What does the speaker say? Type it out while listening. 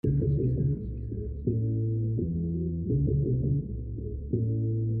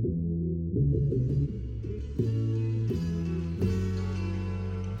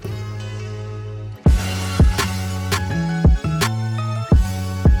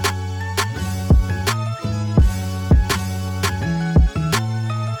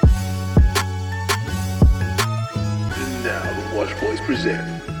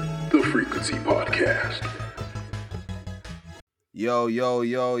Present the Frequency Podcast.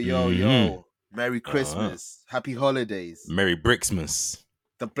 Yo. Merry Christmas. Happy holidays. Merry Brixmas.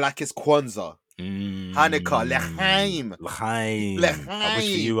 The blackest Kwanzaa. Hanukkah. L'chaim. I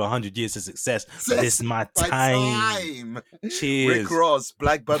wish for you 100 years of success. But this is my time. Cheers. Rick Ross,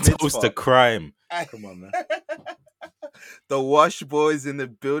 Black Bar Mitzvah. Toast to crime. Come on, man. The Wash Boys in the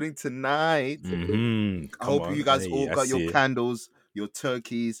building tonight. I hope you guys all got your candles, your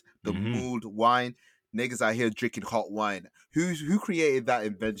turkeys, the mulled wine. Niggas out here drinking hot wine. Who created that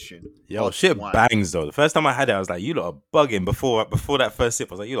invention? Yo, hot shit wine. bangs though. The first time I had it, I was like, you lot are bugging. Before that first sip,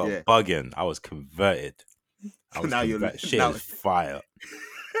 I was like, you lot are bugging. I was converted. Shit is fire.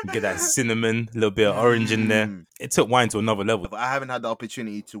 You get that cinnamon, a little bit of orange in there. It took wine to another level. But I haven't had the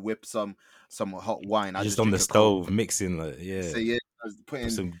opportunity to whip some hot wine. I just on the stove mixing, So I was putting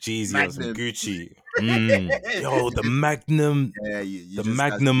some Jeezy Magnum. or some Gucci. Yo, the Magnum, the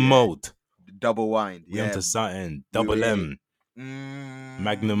Magnum malt. Double wine. We onto something. Double M.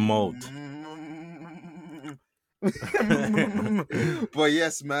 Magnum malt. But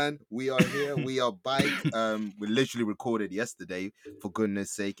yes, man, we are here. We are back. We literally recorded yesterday, for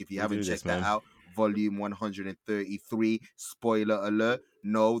goodness sake. If you haven't checked that out, volume 133. Spoiler alert.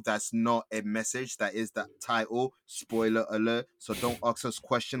 No, that's not a message. That is the title. Spoiler alert. So don't ask us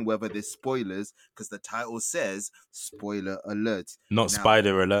question whether there's spoilers, because the title says spoiler alert. Not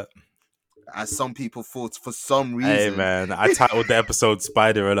spider alert. As some people thought for some reason. Hey man, I titled the episode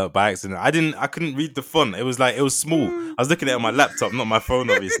Spider Alert by accident. I couldn't read the font. It was small. I was looking at it on my laptop, not my phone,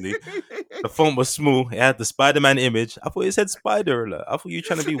 obviously. The font was small. It had the Spider-Man image. I thought it said Spider Alert. I thought you were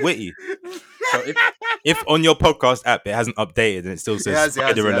trying to be witty. So if on your podcast app it hasn't updated and it still says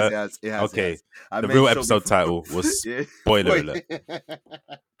Spider Alert, okay. The real episode title was Spoiler Alert.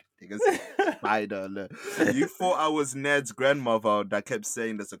 Spider alert. You thought I was Ned's grandmother that kept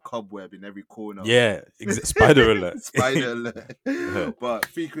saying there's a cobweb in every corner. Yeah, Spider alert. Spider alert. But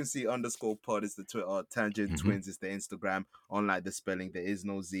frequency_pod is the Twitter. Tangent Twinz is the Instagram. Unlike the spelling, there is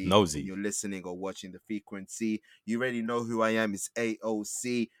no Z. No Z. When you're listening or watching the frequency, you already know who I am. It's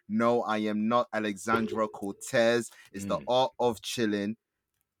AOC. No, I am not Alexandra Cortez. It's the art of chilling.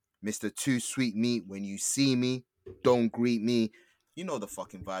 Mr. Too Sweet Meat. When you see me, don't greet me. You know the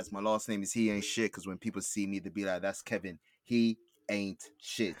fucking vibes. My last name is He Ain't Shit, because when people see me, they be like, that's Kevin. He ain't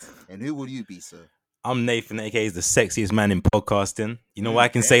shit. And who will you be, sir? I'm Nathan, aka the sexiest man in podcasting. You know why I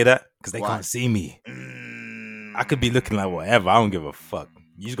can say that? Because they can't see me. I could be looking like whatever. I don't give a fuck.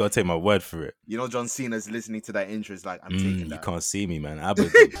 You just gotta take my word for it. You know John Cena's listening to that intro. It's like, I'm taking that. You can't see me, man. I'm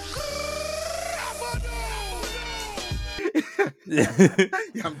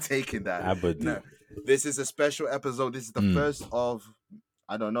taking that. No. This is a special episode. This is the first of,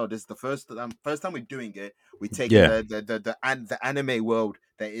 I don't know. This is the first time we're doing it. We're taking the anime world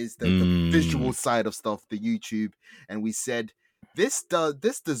that is the visual side of stuff, the YouTube, and we said this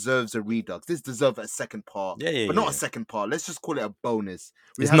deserves a redux. This deserves a second part, but not a second part. Let's just call it a bonus.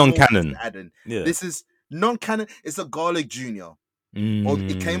 It's non-canon. This is non-canon. It's a Garlic Junior. Or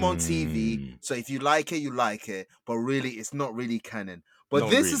it came on TV, so if you like it, you like it. But really, it's not really canon. But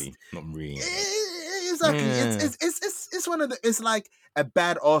not really. Exactly. It's one of the. It's like a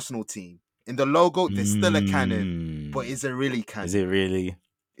bad Arsenal team. In the logo, there's still a cannon, but is it really canon? Is it really?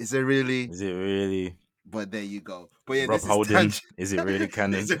 Is it really? Is it really? But there you go. But yeah, Rob this Holding, is it really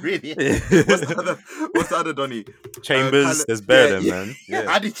canon? Is it really? What's the other Donny? Chambers. There's better than man. Yeah.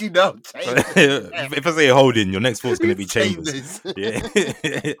 How did you know? If I say Holding, your next thought's going to be Chambers. Yeah.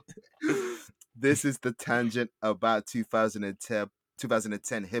 This is the tangent about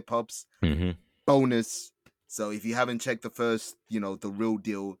 2010 hip hops. Bonus. So if you haven't checked the first, the real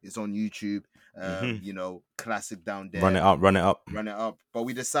deal is on YouTube. Classic down there. Run it up. But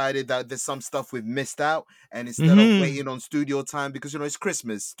we decided that there's some stuff we've missed out, and instead of waiting on studio time, because it's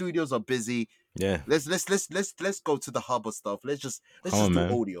Christmas, studios are busy. Yeah. Let's go to the hub of stuff. Let's just do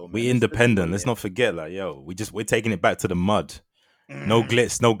audio. Man. We independent. Let's not forget, we're taking it back to the mud. No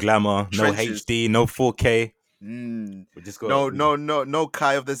glitz, no glamour, Trenches. no HD, no 4K. We just go. No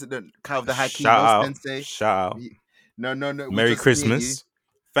Kai of the Hakim. Shout out. No. Merry Christmas.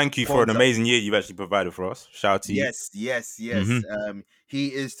 Thank you for an amazing year you've actually provided for us. Shout out to you. Yes. He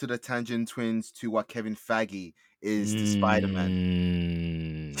is to the Tangent Twinz to what Kevin Faggy is to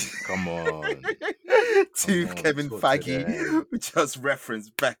Spider-Man. Come on. to Kevin Feige, just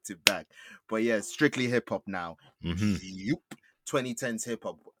referenced back to back. But yeah, strictly hip hop now. Yup. 2010s hip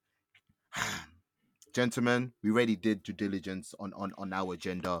hop. Gentlemen, we already did due diligence on our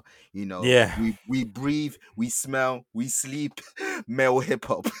agenda. You know, we breathe, we smell, we sleep male hip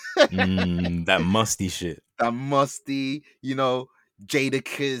hop. That musty shit. That musty, you know,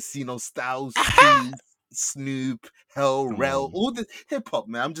 Jadakiss, you know, Styles, Snoop, Hell Rel, all the hip hop,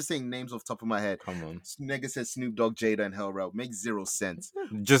 man. I'm just saying names off the top of my head. Come on. Nigga said Snoop Dogg, Jada, and Hell Rel. Makes zero sense.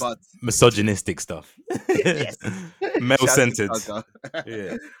 Just misogynistic stuff. Yes. Male-centered.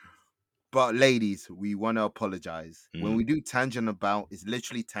 Yeah. But ladies, we want to apologize. When we do tangent about, it's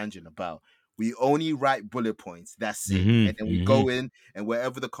literally tangent about. We only write bullet points. That's it. And then we go in, and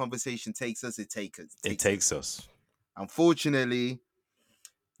wherever the conversation takes us, it takes us. Unfortunately,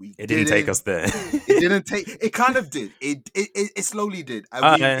 it didn't take us there. It kind of did. It slowly did. We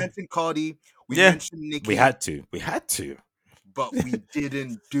mentioned Cardi. We mentioned Nicki. We had to. But we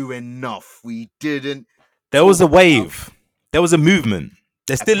didn't do enough. We didn't. There was a wave. There was a movement.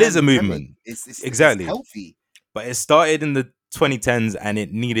 There still is a movement. It's exactly. It's healthy. But it started in the 2010s and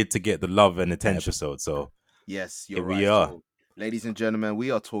it needed to get the love and attention. So yes, you're right. We are. So, ladies and gentlemen,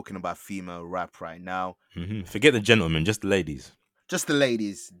 we are talking about female rap right now. Forget the gentlemen, just the ladies. Just the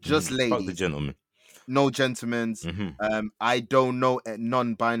ladies. Just ladies. Fuck the gentlemen. No gentlemen's. I don't know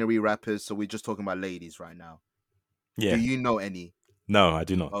non-binary rappers, so we're just talking about ladies right now. Yeah. Do you know any? No, I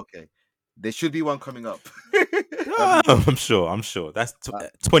do not. Okay. There should be one coming up. I'm sure. That's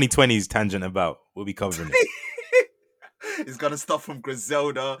 2020's tangent about. We'll be covering it. It's gonna start from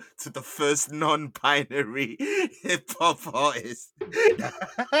Griselda to the first non-binary hip hop artist.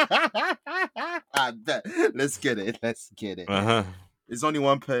 I bet. Let's get it. There's only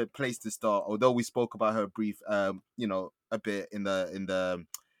one place to start. Although we spoke about her brief, a bit in the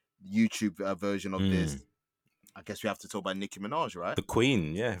YouTube version of this. I guess we have to talk about Nicki Minaj, right? The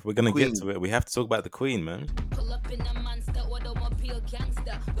Queen, yeah. We're going to get to it. We have to talk about the Queen, man. Pull up in a monster automobile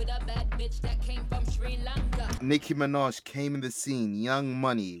gangster with a bad bitch that came from Sri Lanka. Nicki Minaj came in the scene, Young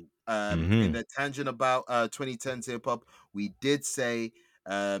Money. In the tangent about 2010s hip-hop, we did say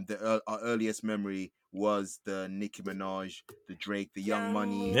our earliest memory was the Nicki Minaj, the Drake, the Young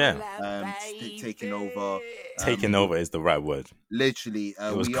Money, taking over. Taking over is the right word. Literally,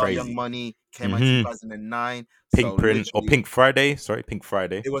 it was crazy. Young Money came out in 2009. Pink Print or Pink Friday. Sorry, Pink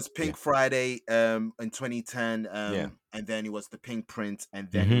Friday. It was Pink Friday in 2010. And then it was the Pink Print,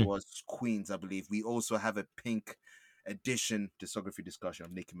 and then it was Queens, I believe. We also have a Pink edition discography discussion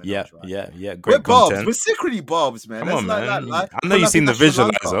of Nicki Minaj. Yeah. Great content. We're secretly Bobs, man. Come on, man. I know you've seen the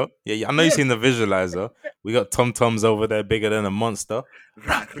visualizer. Yeah, I know you've seen the visualizer. We got Tom-Toms over there bigger than a monster.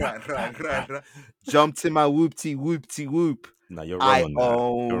 Right. Jumped in my whoopty whoop. No, you're wrong on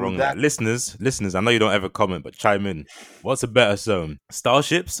that. You're wrong on that. Listeners, I know you don't ever comment, but chime in. What's a better zone?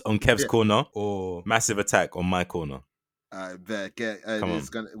 Starships on Kev's corner or Massive Attack on my corner? I bet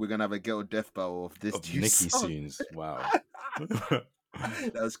we're gonna have a ghetto death battle of this Nicki soons. Wow.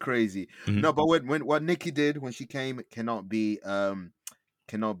 That was crazy. No, but when what Nicki did when she came cannot be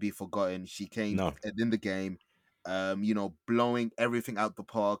forgotten. She came in the game, blowing everything out the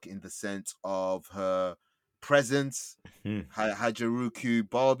park in the sense of her presence, Hajaruku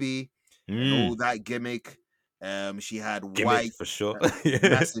Barbie, and all that gimmick. She had gimmick white for sure,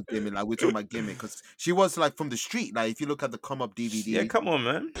 massive gimmick. Like we're talking about gimmick because she was like from the street. Like if you look at the Come Up DVD, yeah, come on,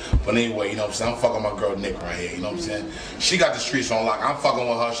 man. But anyway, you know what I'm saying? I'm fucking my girl Nick right here. You know what I'm saying? She got the streets on lock. I'm fucking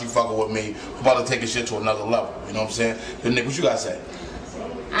with her. She fucking with me. We're about to take this shit to another level. You know what I'm saying? But Nick, what you gotta say?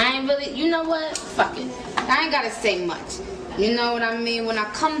 I ain't really. You know what? Fuck it. I ain't gotta say much. You know what I mean? When I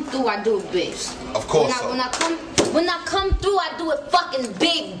come through, I do it big. Of course. When I come through, I do it fucking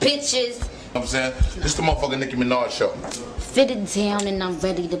big, bitches. You know what I'm saying? This the motherfucking Nicki Minaj show. Fit it down and I'm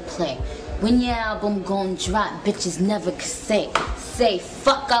ready to play. When your album gon' drop, bitches never could say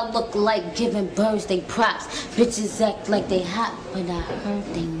fuck I look like giving birds they props. Bitches act like they hot, but I heard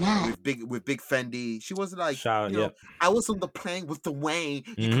they not. With Big Fendi, she was like, I was on the plane with the Wayne.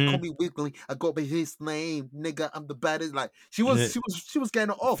 You can call me Wiggly. I go by his name, nigga. I'm the baddest. Like she was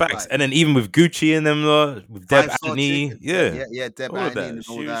getting it off. Facts. Like. And then even with Gucci and them, with Deb Annie, Deb Annie and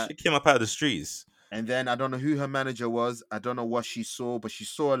all that. She came up out of the streets. And then I don't know who her manager was. I don't know what she saw, but she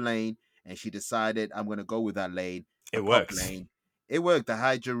saw a lane and she decided I'm gonna go with that lane. It works. It worked. The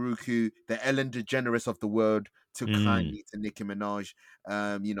Hajaruku, the Ellen DeGeneres of the world took kindly to Nicki Minaj.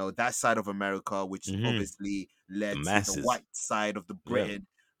 That side of America, which obviously led to the white side of the Britain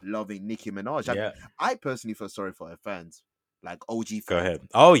loving Nicki Minaj. I personally feel sorry for her fans, like OG fans. Go ahead.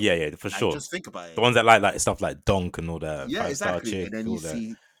 Oh yeah, for sure. Just think about it. The ones that like stuff like Donk and all that. Yeah, exactly. And then you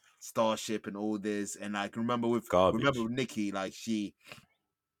see Starship and all this. And I can remember with Garbage. Nicki, like it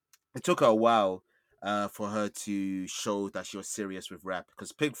took her a while for her to show that she was serious with rap,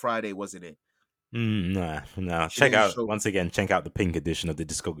 because Pink Friday wasn't it. Nah. Check out the Pink edition of the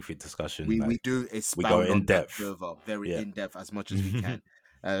discography discussion. We do expound in on depth. that further, very in depth as much as we can.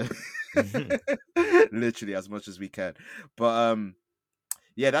 Literally as much as we can. But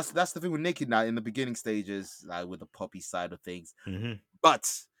yeah, that's the thing with Nicki now in the beginning stages, like with the poppy side of things.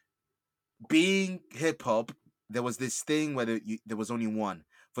 But being hip hop, there was this thing where there was only one.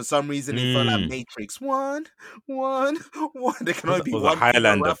 For some reason, it felt like Matrix. One. There can only be one.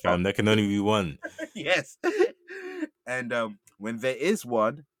 Highlander, fam. There can only be one. Yes. And when there is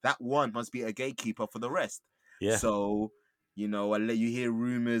one, that one must be a gatekeeper for the rest. Yeah. So, you know, you hear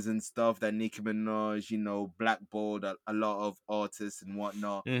rumors and stuff that Nicki Minaj, you know, blackballed a lot of artists and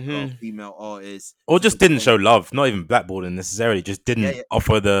whatnot, a lot of female artists. Or just didn't show love. Not even blackballing necessarily. Just didn't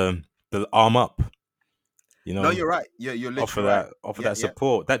offer the arm up. You know, no, you're right. You're literally offer that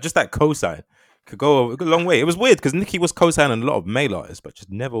support. That cosign could go a long way. It was weird because Nicki was cosigning a lot of male artists, but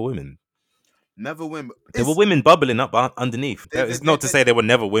just never women. Never women. There were women bubbling up underneath. It's not to say there were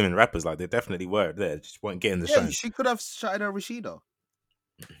never women rappers. Like, there definitely were. There just weren't getting the shine. She could have shouted out Rashida.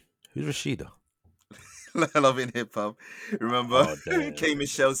 Who's Rashida? Loving hip hop. Remember, K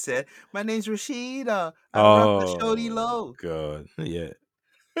Michelle said, "My name's Rashida. I rap the Shorty Low." God, yeah.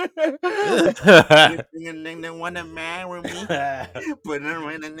 They wanna marry me, but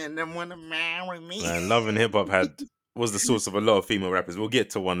they wanna marry me. Man, Love and Hip Hop was the source of a lot of female rappers. We'll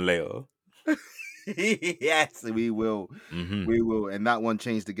get to one later. Yes, we will. We will, and that one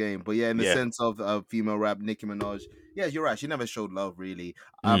changed the game. But yeah, in the sense of female rap, Nicki Minaj. Yeah, you're right. She never showed love, really.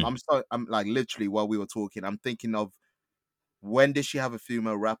 I'm like literally while we were talking, I'm thinking of when did she have a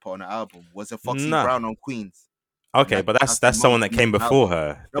female rapper on an album? Was it Foxy Brown on Queens? Okay, but that's someone that came before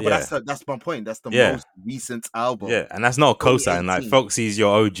her. No, but that's my point. That's the most recent album. Yeah, and that's not a cosign. Like, Foxy's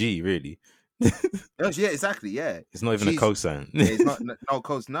your OG, really. Yeah, exactly. Yeah, it's not even a cosign. It's not no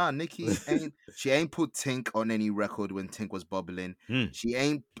cosign. Nah, Nicki ain't put Tink on any record when Tink was bubbling. She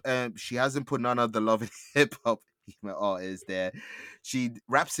ain't. She hasn't put none of the Love and Hip Hop female artists there.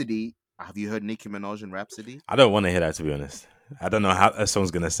 Rhapsody. Have you heard Nicki Minaj and Rhapsody? I don't want to hear that, to be honest. I don't know how a song's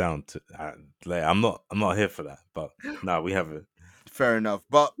gonna sound. I'm not here for that. But no, we haven't. Fair enough.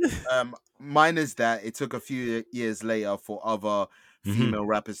 But mine is that it took a few years later for other female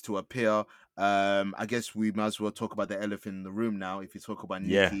rappers to appear. I guess we might as well talk about the elephant in the room now. If you talk about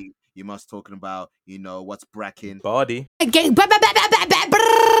Nicki, you must talking about, you know, what's bracking. Body. You know what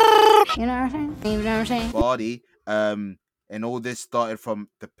I'm saying? Body. And all this started from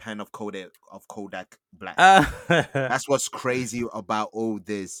the pen of Kodak Black. That's what's crazy about all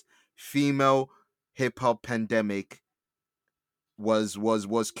this. Female hip hop pandemic was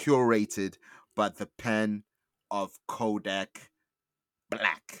curated by the pen of Kodak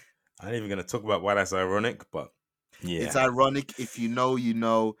Black. I ain't even gonna talk about why that's ironic, but yeah, it's ironic. If you know, you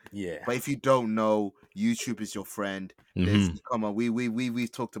know. Yeah. But if you don't know, YouTube is your friend. Come on,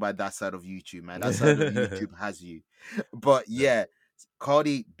 we've talked about that side of YouTube, man. That side of YouTube has you. But yeah,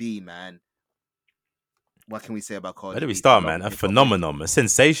 Cardi B, man. What can we say about Cardi B? Where do we start, man? A phenomenon, a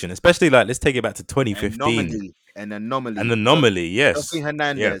sensation. Especially, like, let's take it back to 2015. An anomaly. An anomaly, yes. Justin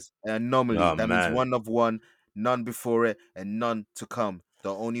Hernandez, an anomaly. That means one of one, none before it, and none to come.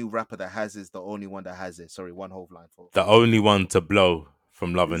 The only rapper that has it is the only one that has it. Sorry, one whole line for the only one to blow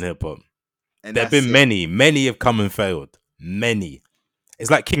from Love and Hip Hop. There have been many have come and failed. Many. It's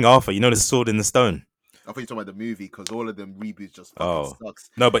like King Arthur, you know, the Sword in the Stone. I thought you were talking about the movie, because all of them reboots just fucking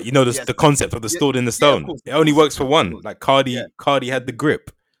sucks. No, but you know the concept of the Sword in the Stone. It only works for one. Like Cardi had the grip.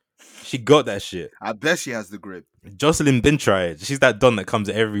 She got that shit. I bet she has the grip. Jocelyn been tried. She's that don that comes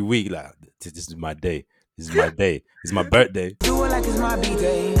every week. Like, this is my day. This is my day. It's my birthday. Do it like it's my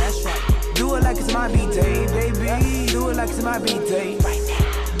B-day. That's right. Do it like it's my B-day, baby. Do it like it's my B-day.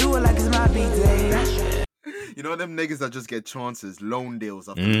 Do it like it's my B-day. That's right. You know them niggas that just get chances, loan deals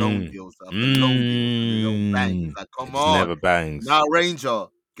after loan deals after loan deals, no bangs. Like, come on, never bangs. Now, Ranger,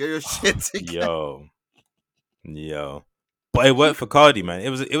 get your shit together. Yo. But it worked for Cardi, man.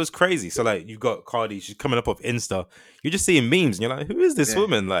 It was crazy. So, like, you've got Cardi, she's coming up off Insta. You're just seeing memes, and you're like, who is this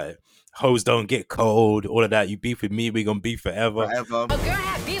woman? Like, hoes don't get cold, all of that. You beef with me, we gonna beef forever. A girl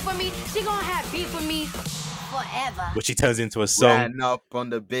have beef with me, she gonna have beef with me forever. Which she turns into a song. Ran up on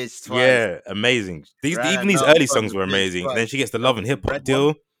the bitch twice. Yeah, amazing. Even these early songs were amazing. Then she gets the Love and Hip Hop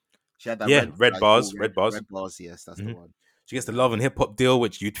deal. She had that red bars. Red bars, yes, that's the one. She gets the Love and Hip Hop deal,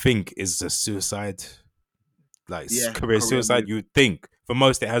 which you'd think is a suicide, career suicide. You'd think for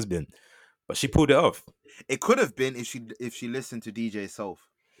most it has been, but she pulled it off. It could have been if she listened to DJ Self.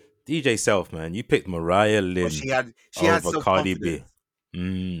 DJ Self, man, you picked Mariah Lynn She had over Cardi B. self-confidence.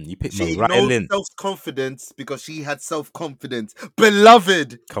 You picked She Mariah ignored Lynn. self-confidence because she had self-confidence.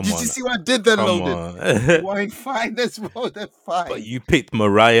 Beloved, Come did on. you see what I did there, Come Loaded? on. Wine fine, that's more than fine. But you picked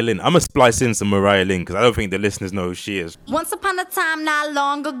Mariah Lynn. I'm going to splice in some Mariah Lynn because I don't think the listeners know who she is. Once upon a time, not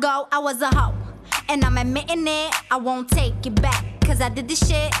long ago, I was a hoe. And I'm admitting it, I won't take it back. Cause I did this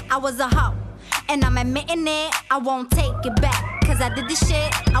shit, I was a hoe. And I'm admitting it, I won't take it back. Cause I did this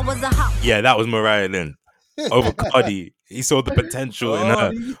shit, I was a hoe. Yeah, that was Mariah Lynn. Over Cardi. He saw the potential in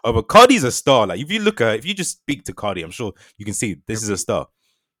her. Over Cardi's a star. Like, if you look at her, if you just speak to Cardi, I'm sure you can see this is a star.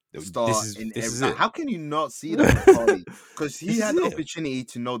 This is it. How can you not see that with Cardi? Because he had the opportunity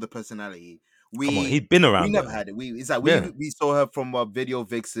to know the personality. Come on, he'd been around. We never had it. It's like we saw her from Video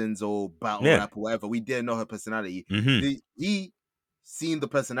Vixens or Battle Rap or whatever. We didn't know her personality. He seen the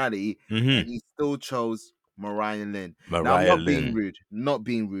personality and he still chose Mariah Lynn. Now, I'm not being rude. Not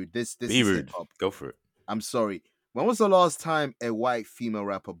being rude. This Be is rude. hip-hop. Go for it. I'm sorry. When was the last time a white female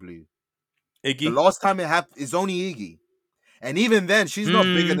rapper blew? Iggy? The last time it happened is only Iggy. And even then, she's not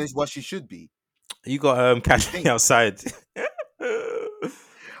bigger than what she should be. You got Cash Me Outside.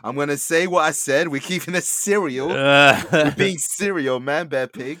 I'm going to say what I said. We're keeping it serial. We're being serial, man, bear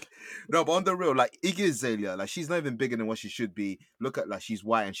pig. No, but on the real, like, Iggy Azalea, like, she's not even bigger than what she should be. Look at, like, she's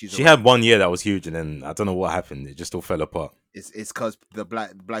white and She had 1 year that was huge, and then I don't know what happened. It just all fell apart. It's because the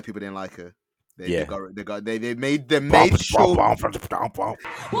black people didn't like her. They made sure.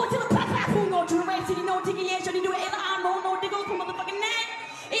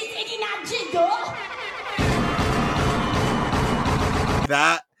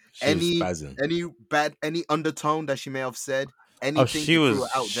 That any undertone that she may have said. Anything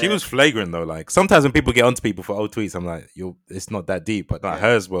she was flagrant though. Like sometimes when people get onto people for old tweets, I'm like, it's not that deep, but not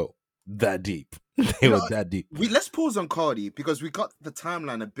hers. Well, that deep. They were that deep. Let's pause on Cardi because we got the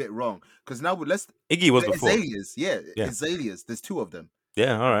timeline a bit wrong. Because now Iggy was before. Azaleas, Azaleas. There's two of them.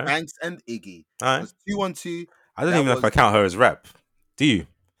 Yeah, all right. Banks and Iggy. All right. 212. I don't even know if I count her as rap. Do you?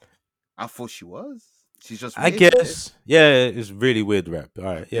 I thought she was. She's just. I guess. Yeah, it's really weird rap. All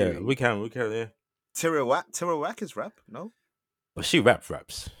right. Yeah, we can. Yeah. Tirawak is rap. No. But she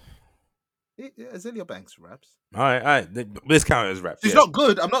raps. Azalea Banks raps. All right. Let's count it as rap. She's not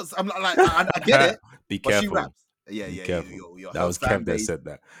good. I'm not like I get it. Be careful. She raps. Yeah. Careful. That was Kev that said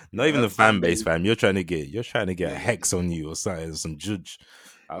that. Not even the fan base, fam. You're trying to get a hex on you or something, some judge.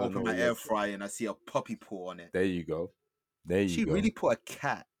 I open my air fryer and I see a puppy paw on it. There you go. She really put a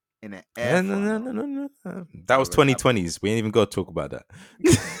cat in an air fryer. No. That was 2020s. We ain't even got to talk about that.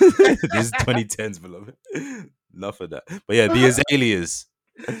 This is 2010s, beloved. Enough of that. But yeah, the Azaleas.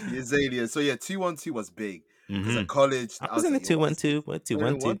 The Azaleas. So yeah, 212 was big. Because at college, I was in the 212. What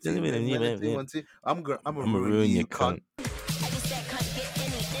 212? I'm gonna ruin your cunt.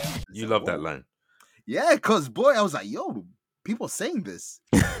 You love that line. Yeah, because boy, I was like, yo, people saying this.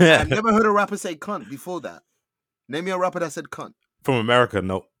 I've never heard a rapper say cunt before that. Name me a rapper that said cunt. From America,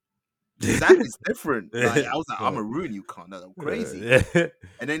 no. Exactly, it's different. Like, I was like, I'm gonna ruin you, cunt. That's crazy.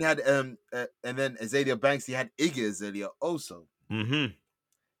 And then he had and then Azalea Banks, he had Iggy Azalea also.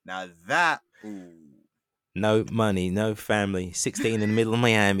 Now that no money, no family, 16 in the middle of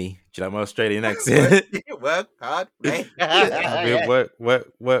Miami. Do you like my Australian accent? Work hard, man. I've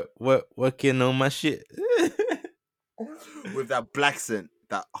been working on my shit. With that black accent,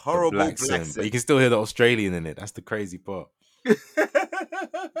 that horrible black accent. But you can still hear the Australian in it. That's the crazy part.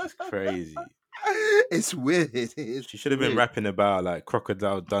 It's crazy. It's weird. She should have been rapping about like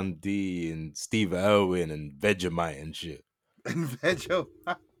Crocodile Dundee and Steve Irwin and Vegemite and shit. And Vegemite.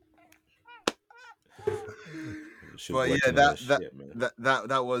 But yeah,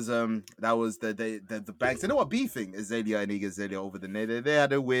 that was the Banks. You know what beefing Azalea and Iggy Azalea over the name? They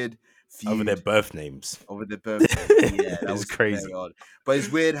had a weird feud over their birth names. Yeah, that was crazy. Odd. But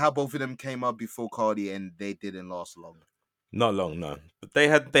it's weird how both of them came up before Cardi and they didn't last long. Not long, no. But they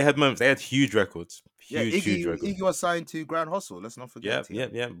had moments. They had huge records. Huge records. Iggy was signed to Grand Hustle. Let's not forget.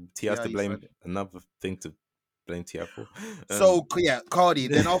 Yeah. T has to blame. Another thing to blame T for. So yeah, Cardi.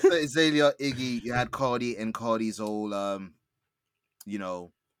 Then after Azalea, Iggy, you had Cardi and Cardi's whole,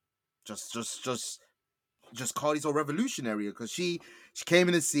 just Cardi's all revolutionary because she came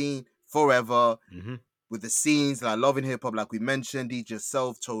in the scene forever with the scenes like Love and Hip Hop, like we mentioned. He just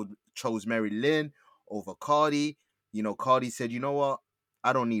chose Mary Lynn over Cardi. You know, Cardi said, you know what?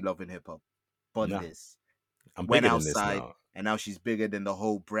 I don't need Love and Hip Hop, but this. I'm went bigger outside, than this now. And now she's bigger than the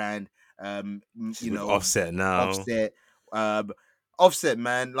whole brand. Offset now. Offset,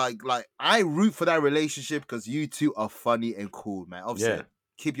 man. Like I root for that relationship because you two are funny and cool, man. Offset,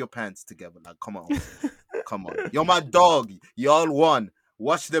 keep your pants together. Like, come on, Offset. Come on. You're my dog. Y'all won.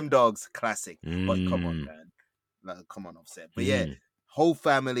 Watch Them Dogs, classic. But come on, man. Like, come on, Offset. But yeah, whole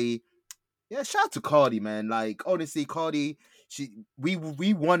family. Yeah, shout out to Cardi, man. Like, honestly, Cardi, we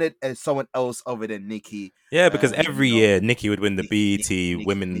wanted someone else other than Nicki. Yeah, because every year Nicki would win the BET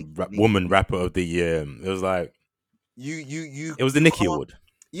Woman Rapper of the Year. It was like it was the Nicki Award.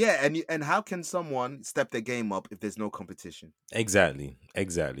 Yeah, and how can someone step their game up if there's no competition? Exactly.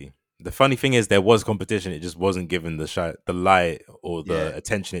 The funny thing is there was competition, it just wasn't given the light or the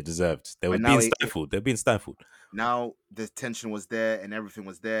attention it deserved. They were being stifled. Now the tension was there and everything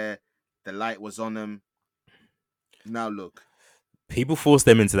was there. The light was on them. Now look. People forced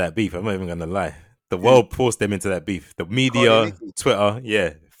them into that beef. I'm not even going to lie. The world forced them into that beef. The media,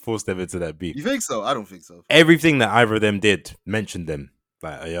 Twitter, forced them into that beef. You think so? I don't think so. Everything that either of them did mentioned them.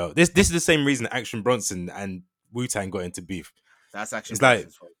 Like, yo, this is the same reason Action Bronson and Wu-Tang got into beef. That's actually fault.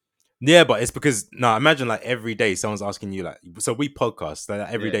 Yeah, but it's because imagine like every day someone's asking you like, so we podcast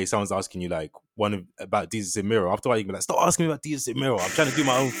like every day someone's asking you like about Desus and Mero. After a while you can be like, stop asking me about Desus and Mero. I'm trying to do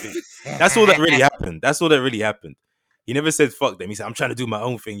my own thing. That's all that really happened. He never said fuck them. He said, I'm trying to do my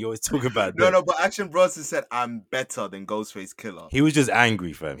own thing. You always talk about that. No, but Action Bronson said, I'm better than Ghostface Killer. He was just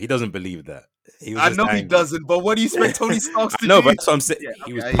angry, fam. He doesn't believe that. I know angry. He doesn't, but what do you expect Tony Starks to do? No, but that's what I'm saying.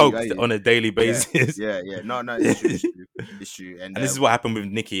 He was poked on a daily basis. Yeah. No, it's true. And this is what happened with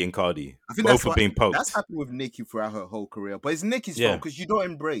Nicki and Cardi. I think both were being poked. That's happened with Nicki throughout her whole career. But it's Nicki's fault because you don't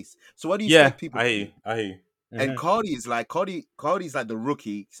embrace. So what do you expect people to do? I hear you. And Cardi's like the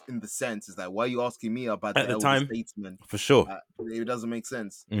rookie in the sense. It's like, why are you asking me about at the time? Statesman? For sure. It doesn't make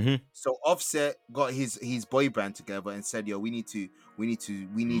sense. Mm-hmm. So Offset got his boy band together and said, yo, we need to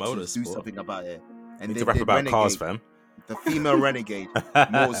do something about it. And they rap about Renegade, cars, fam. The female Renegade.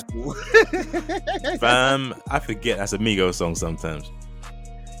 Motorsport. Fam, I forget that's a Migos song sometimes.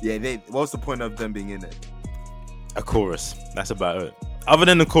 Yeah, what's the point of them being in it? A chorus. That's about it. Other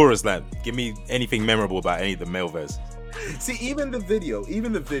than the chorus, like, give me anything memorable about any of the male verse. See, even the video,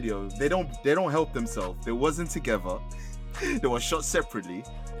 they don't help themselves. They wasn't together. They were shot separately.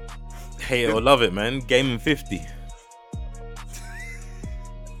 Hate it or love it, man. Game in 50.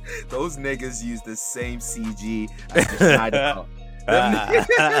 Those niggas use the same CG as the Schneider Cut.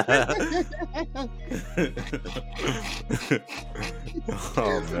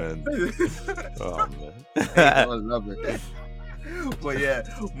 Oh man. I love it. But yeah,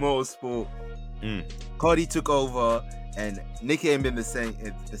 Motorsport. Cardi took over, and Nicki ain't been the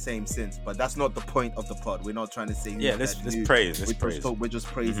same since. But that's not the point of the pod. We're not trying to say let's praise. We're just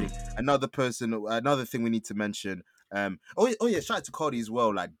praising another person. Another thing we need to mention. Shout out to Cardi as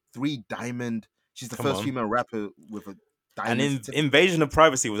well. Like 3 Diamond. She's the first female rapper with a diamond. And Invasion of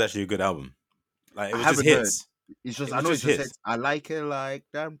Privacy was actually a good album. Like it was just hits. It's just I know it's just hits. I like it like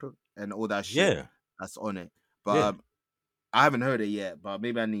damn and all that shit. Yeah, that's on it. But I haven't heard it yet. But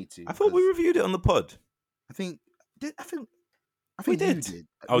maybe I need to. I thought we reviewed it on the pod. I think we did. You did.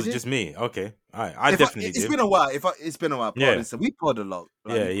 Oh, it was just me. Okay, all right. I definitely did. It's been a while. It's been a while. Yeah, we pod a lot.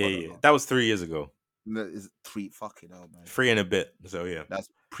 Yeah. That was 3 years ago. It's 3 fucking hell, man. 3 and a bit. So yeah, that's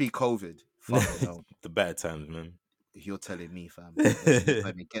pre-COVID. Fucking hell. The bad times, man. You're telling me, fam.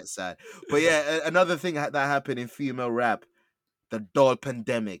 Let me get sad. But yeah, another thing that happened in female rap, the doll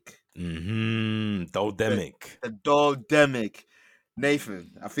pandemic. Doll-demic. The doll-demic.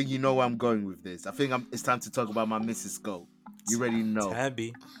 Nathan, I think you know where I'm going with this. I think it's time to talk about my Mrs. Go. You already know.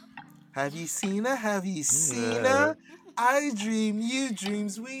 Tabby. Have you seen her? Have you seen her? I dream, you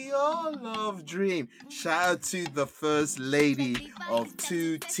dreams, we all love dream. Shout out to the first lady of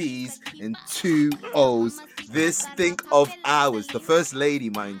 2 T's and 2 O's. This think of ours. The first lady,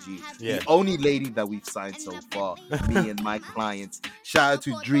 mind you. Yeah. The only lady that we've signed so far. Me and my clients. Shout out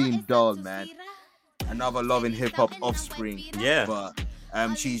to Dream Doll, man. Another love in hip hop offspring. Yeah. But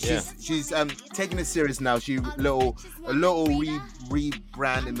she's taking it serious now. She a little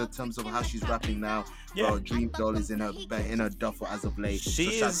rebrand in the terms of how she's rapping now. Yeah. Dream Doll is in her duffel as of late.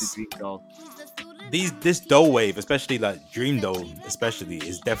 She's Dream Doll. This doll wave, especially like Dream Doll, especially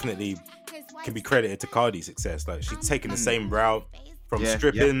is definitely can be credited to Cardi's success. Like she's taken the same route from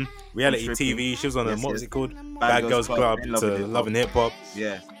stripping, reality TV. She was on what was it called? Bad Girls Club to Love and Hip Hop.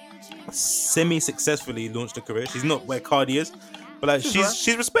 Yeah. Semi-successfully launched a career. She's not where Cardi is, but like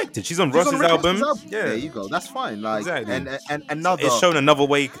she's respected. She's on Ross's album. Yeah, there you go. That's fine. Like exactly. And another. It's shown another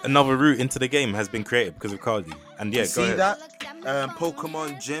way, another route into the game has been created because of Cardi. And yeah, go ahead. That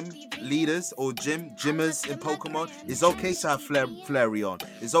Pokemon gym leaders or gymmers in Pokemon. It's okay to have Flareon.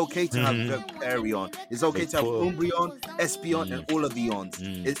 It's okay to have Flareon. It's okay to have Umbreon, Espeon, and all of the ons.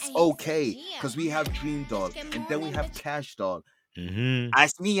 It's okay because we have Dream Doll and then we have Cash Doll.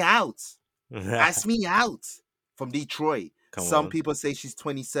 Ask me out. Ask me out from Detroit. Some people say she's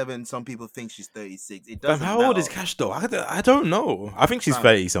 27. Some people think she's 36. It Fam, doesn't how matter. old is Cash though? I don't know. I think she's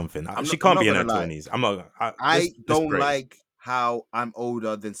 30 something. She can't be in her 20s. I don't like how I'm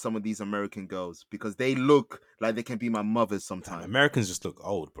older than some of these American girls because they look like they can be my mothers sometimes. Americans just look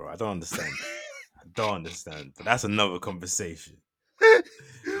old, bro. I don't understand. But that's another conversation.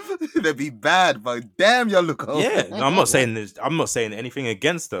 They'd be bad, but damn, y'all look old. Yeah, no, I'm not saying this. I'm not saying anything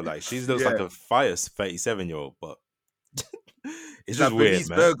against her. Like, she looks like a fire 37-year-old, but it's just weird,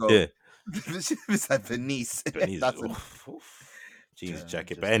 man. Virgo. Yeah, it's like Venice. Jeans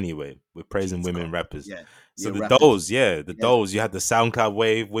jacket. But anyway, we're praising women rappers. Yeah. So the dolls, the dolls. You had the SoundCloud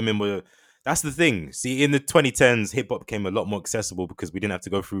wave. Women were. That's the thing. See, in the 2010s, hip hop became a lot more accessible because we didn't have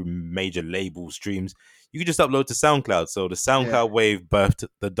to go through major label streams. You could just upload to SoundCloud. So the SoundCloud wave birthed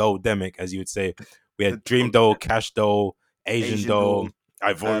the doll-demic, as you would say. We had Dream Doll, Cash Doll, Asian Doll,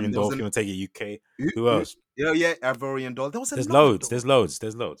 Ivorian Doll, if you want to take it UK. Who else? Yeah, Ivorian Doll. There's loads. There's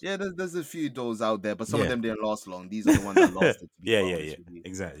loads. Yeah, there's a few dolls out there, but some of them didn't last long. These are the ones that lasted. Yeah.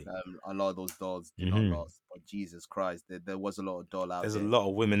 Exactly. A lot of those dolls did not last. But Jesus Christ, there was a lot of doll out there. There's a lot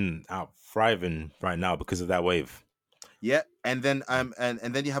of women out thriving right now because of that wave. Yeah, and then and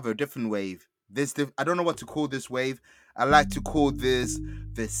then you have a different wave. I don't know what to call this wave. I like to call this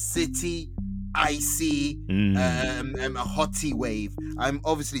the city icy a hottie wave. I'm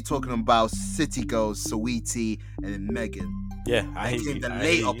obviously talking about City Girls, Saweetie, and Megan. Yeah, I came the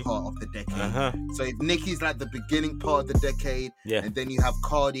later part of the decade. So if Nicki's like the beginning part of the decade, and then you have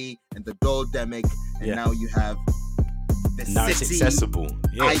Cardi and the Doll-demic, and now you have the now city, it's accessible.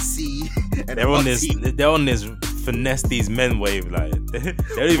 Yeah. icy. And they're on this finesse these men wave. Like they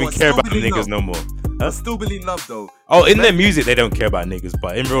don't even care about niggas no more. I still believe love though. Oh, in their music they don't care about niggas,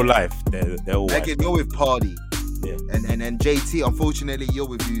 but in real life they're all Megan, you're with Party. Yeah. And JT, unfortunately, you're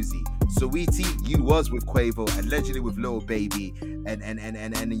with Uzi. Saweetie, you was with Quavo, allegedly with Lil Baby,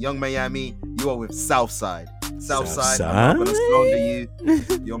 and Young Miami, you are with Southside. Southside, I'm not gonna slander you.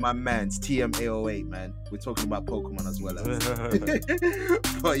 You're my man. It's TM808, man. We're talking about Pokemon as well.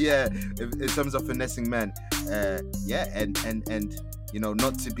 But yeah, in terms of finessing men, and you know,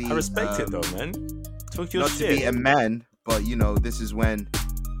 not to be. I respect it though, man. Talk your not shit. to be a man, but you know, this is when,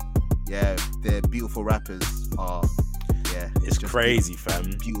 the beautiful rappers are. Yeah, it's crazy,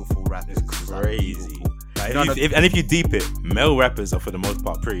 fam. Beautiful rappers. It's crazy. Like, if you deep it, male rappers are for the most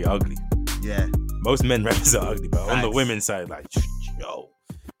part pretty ugly. Yeah. Most men rappers are ugly, but on the women's side, like, yo.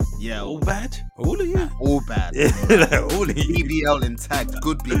 Yeah. All bad? All of you? All bad. Like, all of you. BBL intact.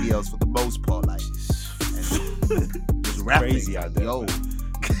 Good BBLs for the most part. Like, and just rapping. Crazy out there. Yo.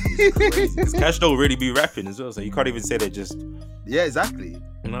 Because Cash don't really be rapping as well, so you can't even say they're just. Yeah, exactly.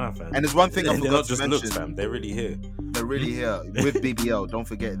 Nah, fam. And there's one thing I forgot to mention. Looks, fam. They're really here. They're really here with BBL. Don't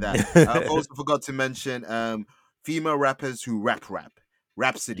forget that. I also forgot to mention female rappers who rap.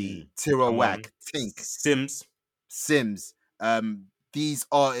 Rhapsody, Tira Wack, Tink, Sims. These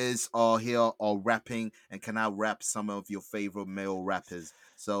artists are here, are rapping, and can now rap some of your favorite male rappers.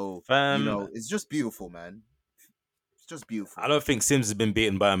 So, you know, it's just beautiful, man. It's just beautiful. I don't think Sims has been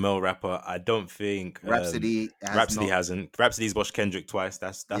beaten by a male rapper. I don't think Rhapsody hasn't. Rhapsody's watched Kendrick twice.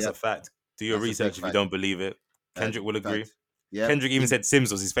 That's a fact. Do your research if you don't believe it. Kendrick will agree. Yeah. Kendrick even said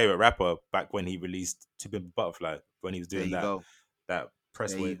Sims was his favorite rapper back when he released To Be a Butterfly, when he was doing that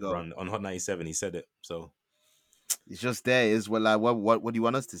press wave run on Hot 97. He said it. So it's just there. Is what do you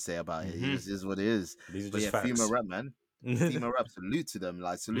want us to say about it? It is what it is. These are just facts. Female rap, man. Female rap, salute to them.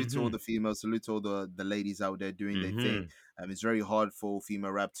 Like salute to all the females, salute to all the ladies out there doing their thing. It's very hard for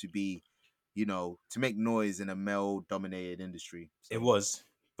female rap to be, you know, to make noise in a male dominated industry. So. It was,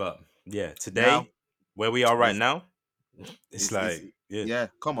 but yeah, today where we are right now, it's like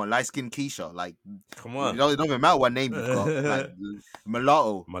come on, light skin Keisha, like come on, it don't even matter what name you've got, like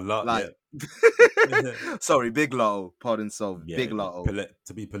mulatto, like sorry, Big Lotto, pardon, Big Lotto,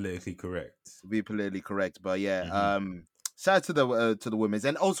 to be politically correct, but shout out to the women's,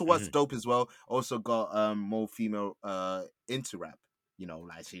 and also what's dope as well, also got more female into rap, you know,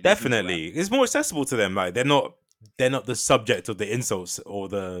 like definitely it's more accessible to them, like they're not the subject of the insults or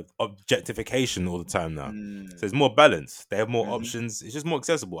the objectification all the time now. So there's more balance. They have more options. It's just more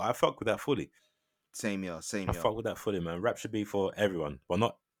accessible. I fuck with that fully. Same here. I fuck with that fully, man. Rap should be for everyone. Well,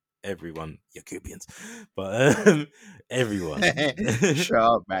 not everyone, you Cubians, but everyone. Shut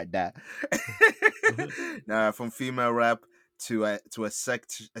up about that. Now, from female rap to a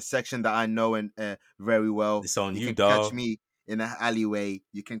section that I know and very well. It's on you, can dog. Catch me in an alleyway.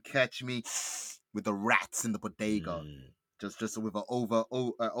 You can catch me with the rats in the bodega, just with an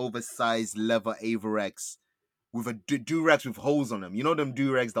oversized leather Averex, with a do-rags with holes on them. You know them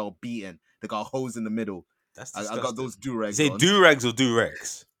do-rags that are beaten, they got holes in the middle. That's I disgusting. got those do-rags Say on. do-rags or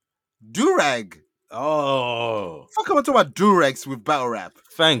do-regs? Do-rag. Oh. Fuck, am I talking about do-rags with battle rap?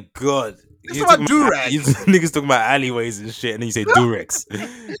 Thank God. It's about do-rags. Niggas talking about alleyways and shit, and then you say do-regs.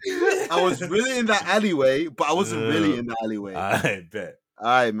 I was really in that alleyway, but I wasn't really in the alleyway. I bet. All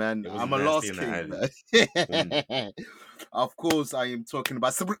right, man. It was I'm a nasty lost in king, the man. Of course, I am talking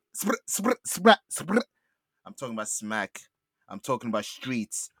about I'm talking about smack. I'm talking about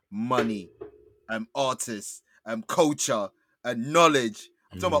streets, money, artists, culture, knowledge.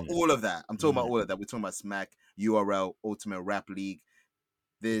 I'm talking about all of that. We're talking about smack, URL, Ultimate Rap League.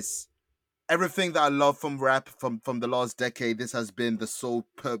 This everything that I love from rap from the last decade. This has been the soul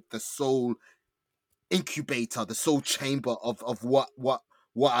incubator, the soul chamber of what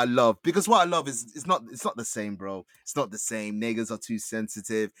I love. Because what I love is it's not the same, bro. It's not the same. Niggas are too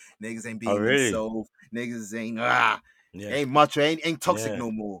sensitive. Niggas ain't being themselves. Niggas ain't ain't macho, ain't toxic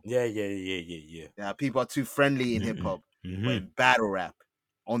no more. Yeah. People are too friendly in hip hop. But in battle rap,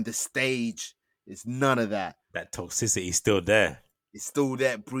 on the stage, it's none of that. That toxicity is still there. It's still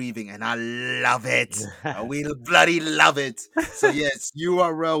there breathing, and I love it. We bloody love it. So yes,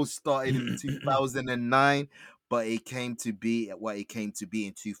 URL started in 2009, but it came to be what it came to be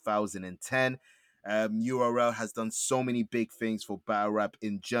in 2010. URL has done so many big things for battle rap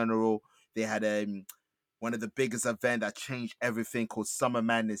in general. They had one of the biggest events that changed everything called Summer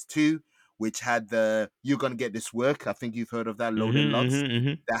Madness 2, which had the You're Gonna Get This Work. I think you've heard of that, Loaded Lots.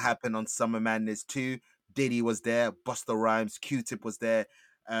 That happened on Summer Madness 2. Diddy was there, Busta Rhymes, Q-Tip was there.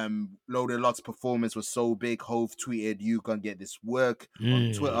 Loaded Lots' performance was so big. Hove tweeted, "You gonna get this work"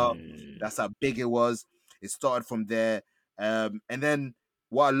 on Twitter. That's how big it was. It started from there. And then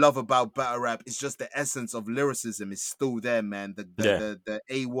what I love about battle rap is just the essence of lyricism is still there, man. The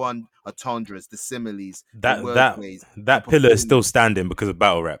A1 entendres, the similes, the wordplays. That pillar is still standing because of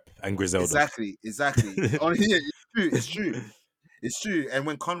battle rap and Griselda. Exactly. On here, it's true. It's true. And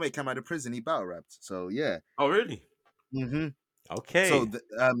when Conway came out of prison, he battle rapped. So yeah. Oh really? Okay. So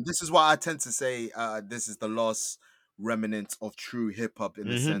this is why I tend to say this is the last remnant of true hip hop in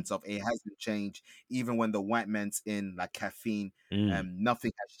the sense of it hasn't changed. Even when the white man's in, like Caffeine,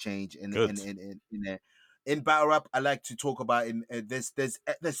 nothing has changed in battle rap. I like to talk about there's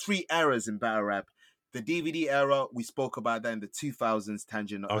 3 eras in battle rap. The DVD era, we spoke about that in the 2000s.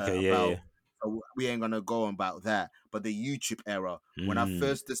 Tangent. So we ain't gonna go on about that. But the YouTube era, when I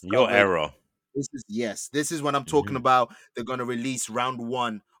first discovered your era. This is when I'm talking about. They're gonna release round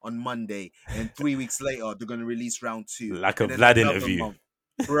 1 on Monday, and 3 weeks later they're gonna release round 2. Like a Vlad interview.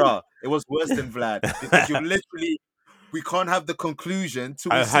 Bruh, it was worse than Vlad because we can't have the conclusion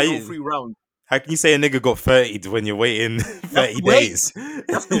till we see all 3 rounds. How can you say a nigga got 30 when you're waiting 30 days? You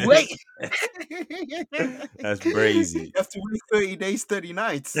have to wait. That's crazy. You have to wait 30 days, 30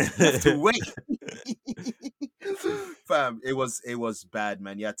 nights. You have to wait. Fam, it was bad,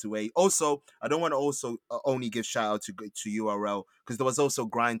 man. You had to wait. Also, I don't want to also only give shout out to URL because there was also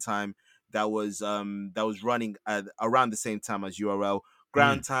Grind Time that was running around the same time as URL.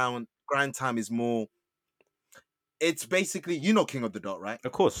 Grind Time is more. It's basically, King of the Dot, right?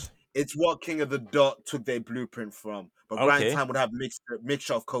 Of course. It's what King of the Dot took their blueprint from. But Grind Time would have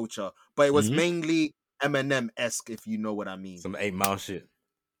mixture of culture. But it was mainly Eminem-esque, if you know what I mean. Some 8 Mile shit.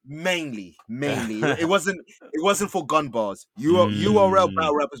 Mainly. It wasn't for gun bars. URL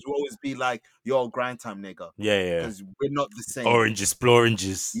battle rappers will always be like, "Yo, Grind Time nigga." Yeah. Because we're not the same.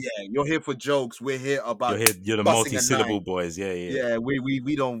 Oranges. Yeah, you're here for jokes. We're here about. You're the multi-syllable boys. Yeah. Yeah,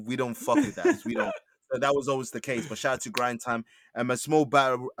 we don't fuck with that. We don't. So that was always the case. But shout out to Grind Time. A small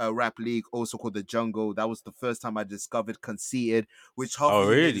battle rap league, also called The Jungle. That was the first time I discovered Conceited, which half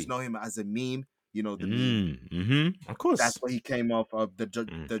of you know him as a meme. You know the meme. Of course. That's where he came off of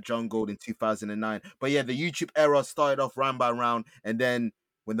the Jungle in 2009. But yeah, the YouTube era started off round by round, and then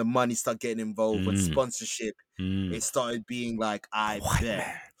when the money started getting involved with sponsorship, it started being like, the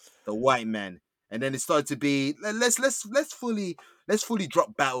white man. And then it started to be let's fully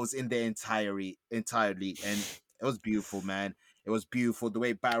drop battles in their entirely, and it was beautiful, man. It was beautiful the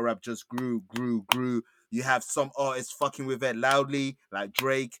way battle rap just grew. You have some artists fucking with it loudly, like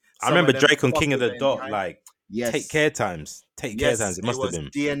Drake. I remember Drake on King of the Dot, Take Care Times. It must have been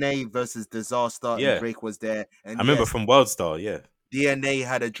DNA versus Disaster. Yeah, and Drake was there. And I remember from Worldstar. Yeah, DNA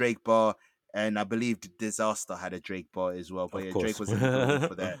had a Drake bar. And I believe Disaster had a Drake bar as well. But Drake was in the building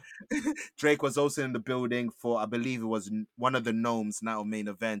for that. Drake was also in the building for, I believe it was one of the Gnomes now main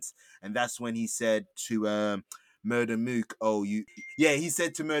events. And that's when he said to Murder Mook, he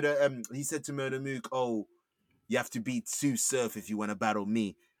said to Murder Mook, you have to beat Sue Surf if you want to battle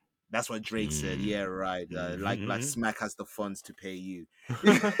me. That's what Drake said. Yeah, right. Like Smack has the funds to pay you.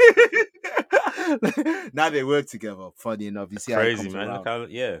 Now they work together. Funny enough, you see Crazy, how it comes man. around. Look how,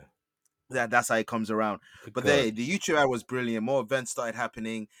 yeah. That's how it comes around. But God. the YouTube era was brilliant. More events started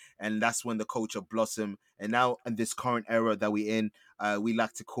happening, and that's when the culture blossomed. And now in this current era that we're in, we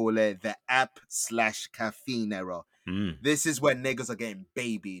like to call it the app/caffeine era. This is where niggas are getting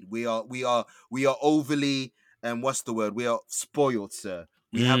babied. We are overly, and what's the word? We are spoiled, sir.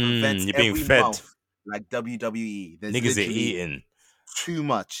 We have events You're being every fed. month, like WWE. There's Niggas are literally eating too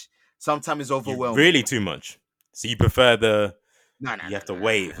much. Sometimes it's overwhelming. Really too much. So you prefer the No, you have to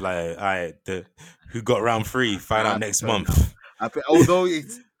wait, like, all right, the who got round 3, find out next month. Although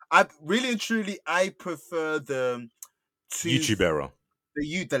I really and truly, I prefer the YouTube era.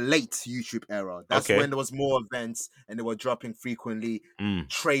 The late YouTube era. That's when there was more events and they were dropping frequently.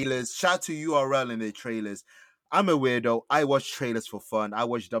 Trailers. Shout out to URL and the trailers. I'm a weirdo. I watch trailers for fun. I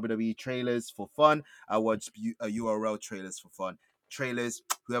watch WWE trailers for fun. I watch URL trailers for fun. Trailers,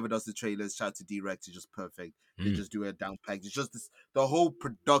 whoever does the trailers, shout out to D-Rex, is just perfect. They just do a down package. It's just the whole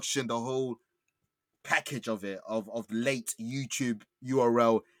production, the whole package of it, of late YouTube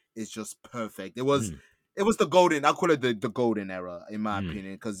URL is just perfect. It was the golden, I call it the golden era, in my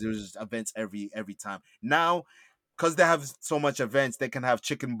opinion, because there's just events every time. Now, because they have so much events, they can have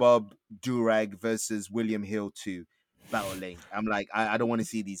Chicken Bob Durag versus William Hill 2 battling. I'm like, I don't want to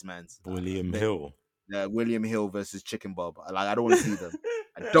see these mans. William Hill. William Hill versus Chicken Bob. Like, I don't want to see them.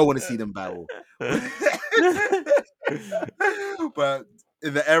 I don't want to see them battle. But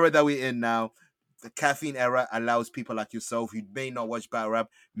in the era that we're in now, the caffeine era allows people like yourself who may not watch battle rap,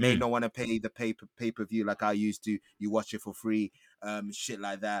 may not want to pay the pay-per-view like I used to. You watch it for free, shit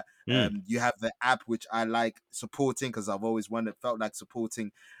like that. You have the app, which I like supporting because I've always felt like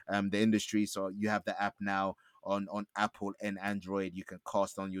supporting the industry. So you have the app now on Apple and Android. You can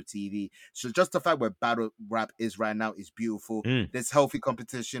cast on your TV. So just the fact where battle rap is right now is beautiful. There's healthy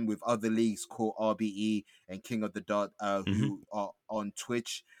competition with other leagues called RBE and King of the Dot who are on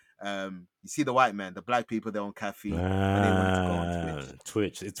Twitch. You see the white man, the black people, they're on caffeine. And they wanted to go on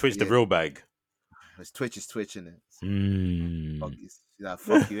Twitch. It's Twitch, the real bag. Twitch is twitching it. Fuck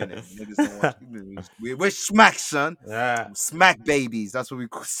you, innit? Niggas don't watch. We're smack, son. Smack babies. That's what we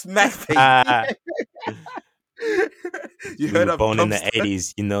call smack babies. You heard of born in the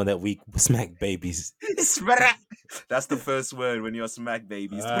 80s, you know that we smack babies. That's the first word when you're smack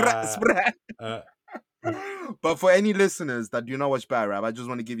babies. But for any listeners that do not watch battle rap, I just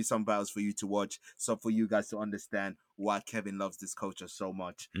want to give you some battles for you to watch, so for you guys to understand why Kevin loves this culture so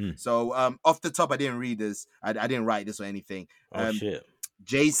much. So off the top, I didn't read this. I didn't write this or anything. Shit.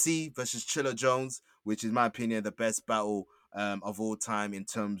 JC versus Chilla Jones, which is, in my opinion, the best battle of all time in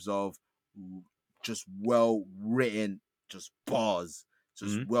terms of just well-written, just bars.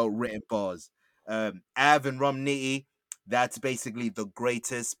 Just well-written bars. Av and Rum Nitty, that's basically the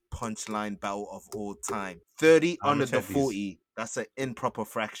greatest punchline battle of all time. 30 under the 40. That's an improper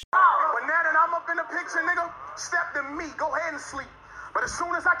fraction. But now that I'm up in the picture, nigga, step to me. Go ahead and sleep. But as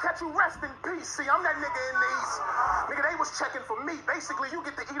soon as I catch you, rest in peace. See, I'm that nigga in these. Nigga, they was checking for me. Basically, you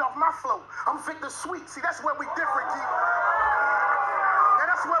get to eat off my flow. I'm Victor Sweet. See, that's where we different, Keith. Now,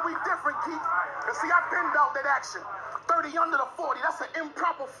 that's where we different, Keith. And see, I pinned out that action. 30 under the 40. That's an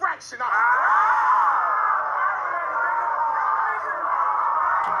improper fraction.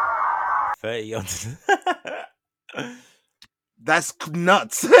 30 under. That's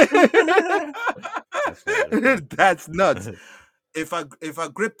nuts. That's nuts. If I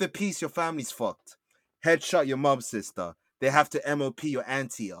grip the piece, your family's fucked. Headshot your mom's sister. They have to MOP your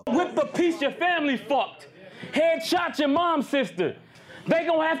auntie up. Whip the piece, your family fucked. Headshot your mom's sister. They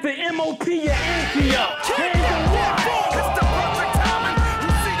gonna have to MOP your auntie up. It's the perfect timing. You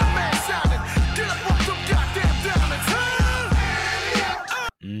see the man shining. Get up on some goddamn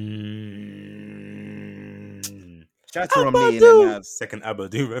Mm. Shout out to Romney and Nav. Second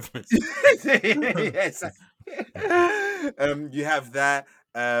Abadu reference. Yes. You have that.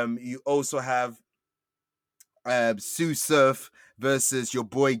 You also have Sue Surf versus your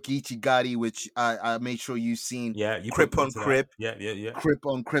boy Geechee Gotti, which I made sure you've seen. Yeah, you Crip on Crip. Yeah. Crip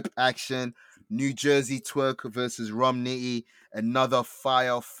on Crip action. New Jersey Twerk versus Rum Nitty. Another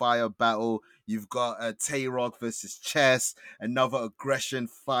fire battle. You've got Tay-Rock versus Chess. Another aggression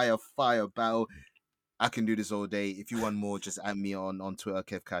fire battle. I can do this all day. If you want more, just add me on Twitter,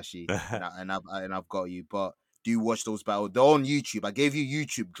 Kev Kashi, and I've got you. But do watch those battles. They're on YouTube. I gave you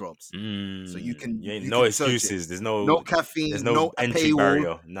YouTube drops, so you can. No excuses. There's no caffeine. There's no entry paywall.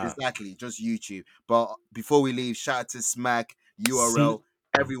 barrier. Nah. Exactly, just YouTube. But before we leave, shout out to Smack, URL,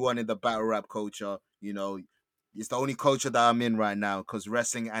 everyone in the battle rap culture. You know, it's the only culture that I'm in right now because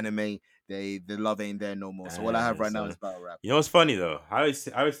wrestling, anime, The love ain't there no more. So all I have right now is battle rap. You know what's funny though? I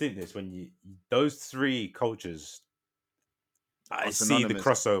always think this when those three cultures. I see the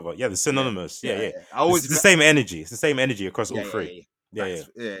crossover. Yeah, the synonymous. Yeah. It's the same energy. It's the same energy across all three. Yeah.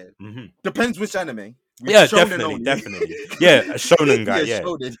 Mm-hmm. Depends which anime. Yeah, definitely. Yeah, a shonen guy.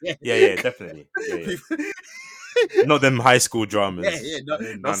 Yeah, definitely. Yeah. Not them high school dramas.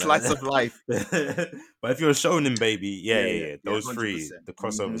 Not slice of life. But if you're a shonen baby, those 100%. Three, the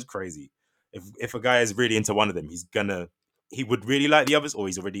crossover is crazy. If a guy is really into one of them, he would really like the others, or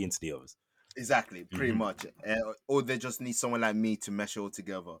he's already into the others. Exactly, pretty much. Or they just need someone like me to mesh it all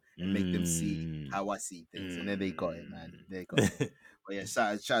together and make them see how I see things. And then they got it, man. They got it. But yeah,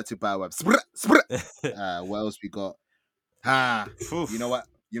 shout out to Bioweb. What else we got?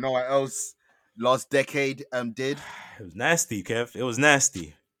 You know what else last decade did? It was nasty, Kev. It was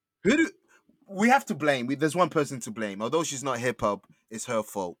nasty. We have to blame. There's one person to blame. Although she's not hip hop, it's her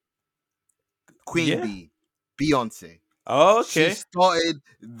fault. Queen Bee, Beyonce. Oh, okay. She started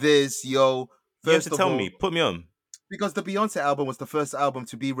this, yo. First you have to tell me. Put me on. Because the Beyonce album was the first album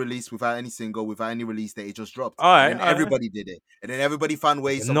to be released without any single, without any release date. It just dropped. All right. And everybody did it. And then everybody found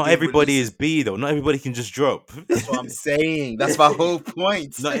ways of not everybody is B, though. Not everybody can just drop. That's what I'm saying. That's my whole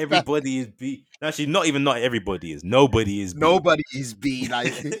point. Not everybody is B. Actually, not everybody is. Nobody is B. Nobody is B.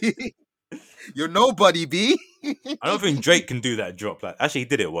 Like, you're nobody, B. I don't think Drake can do that drop. Like, actually, he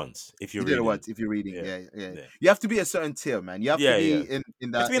did it once. If you're reading, yeah. You have to be a certain tier, man. You have to be in that.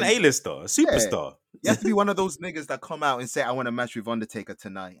 You have to be an A-lister, a superstar. You have to be one of those niggas that come out and say, "I want to match with Undertaker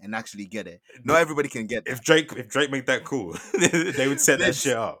tonight," and actually get it. Not everybody can get that. If Drake made that cool, they would set that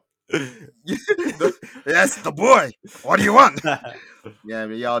shit up. Yes, the boy. What do you want? Yeah,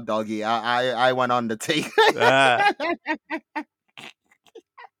 y'all doggy. I want Undertaker.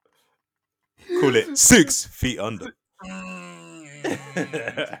 Call it 6 feet under.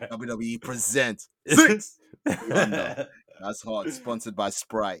 WWE present 6 feet under. That's hot. Sponsored by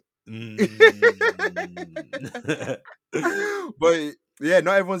Sprite. But yeah,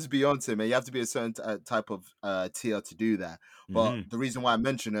 not everyone's Beyonce, man. You have to be a certain type of tier to do that. But the reason why I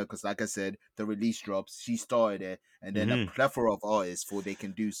mention her, because like I said, the release drops, she started it, and then a plethora of artists thought they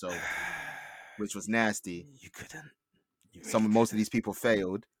can do so, which was nasty. You couldn't. Most of these people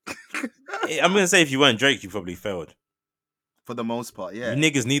failed. I'm gonna say if you weren't Drake, you probably failed. For the most part, yeah. You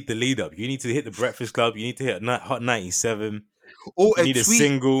niggas need the lead up. You need to hit the Breakfast Club. You need to hit Hot 97. Or you need a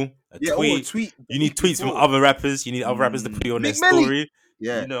single, a tweet. You need tweets from other rappers. You need other rappers to put you on their story.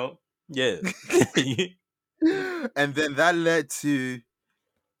 Yeah. You know? Yeah. And then that led to,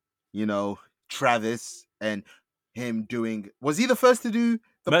 Travis and him doing... Was he the first to do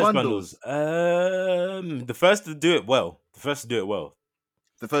the bundles? The first to do it well.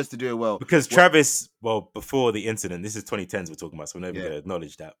 Because Travis, before the incident, this is 2010s we're talking about, so we're never going to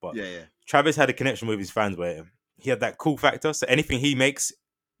acknowledge that. But Travis had a connection with his fans where he had that cool factor. So anything he makes,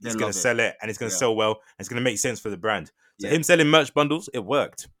 he's going to sell it, and it's going to sell well, and it's going to make sense for the brand. So him selling merch bundles, it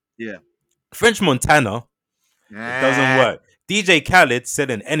worked. Yeah. French Montana, it doesn't work. DJ Khaled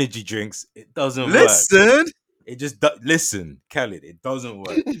selling energy drinks, it doesn't work. It just listen, Khaled, it doesn't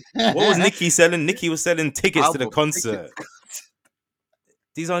work. What was Nicki selling? Nicki was selling tickets to the concert.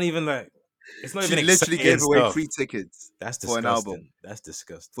 These aren't even like. It's not even. She literally gave away free tickets. That's disgusting. For an album. That's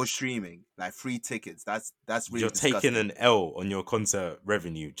disgusting. For streaming, like free tickets. That's really. You're disgusting. taking an L on your concert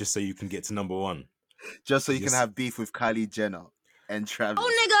revenue just so you can get to number one. Just so you can have beef with Kylie Jenner and Travis. Oh,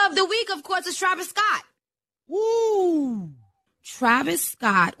 nigga of the week, of course, is Travis Scott. Woo! Travis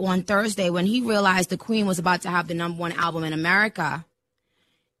Scott on Thursday, when he realized the Queen was about to have the #1 album in America,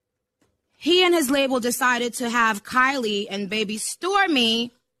 he and his label decided to have Kylie and baby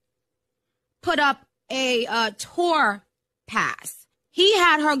Stormy put up a tour pass. He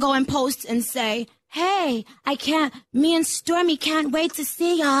had her go and post and say, "Hey, me and Stormy can't wait to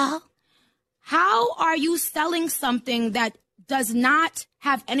see y'all." How are you selling something that does not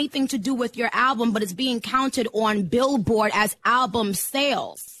have anything to do with your album, but is being counted on Billboard as album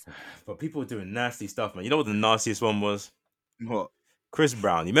sales? But people are doing nasty stuff, man. You know what the nastiest one was? What? Chris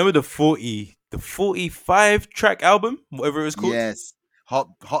Brown. You remember the 45 track album, whatever it was called? Yes.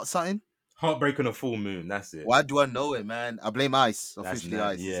 Hot something? Heartbreak on a Full Moon. That's it. Why do I know it, man? I blame Ice. Officially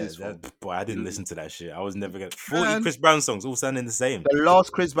Ice. Yeah. Boy, I didn't listen to that shit. I was never gonna. 40 Chris Brown songs all sounding the same. The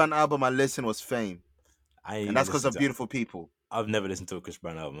last Chris Brown album I listened was Fame. And that's because of Beautiful People. I've never listened to a Chris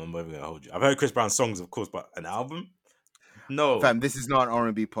Brown album. I'm never gonna hold you. I've heard Chris Brown songs, of course, but an album? No. Fam, this is not an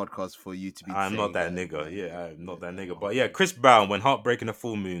R&B podcast for you to be. I'm not that nigga. Yeah, I'm not that nigga. But yeah, Chris Brown, when Heartbreak on a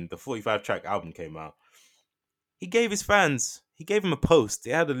Full Moon, the 45 track album came out, he gave his fans. He gave him a post.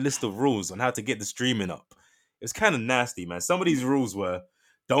 They had a list of rules on how to get the streaming up. It was kind of nasty, man. Some of these rules were,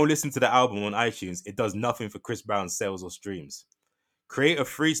 Don't listen to the album on iTunes. It does nothing for Chris Brown's sales or streams. Create a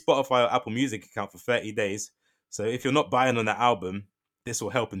free Spotify or Apple Music account for 30 days. So if you're not buying on the album, this will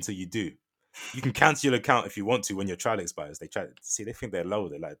help until you do. You can cancel your account if you want to when your trial expires. They think they're low.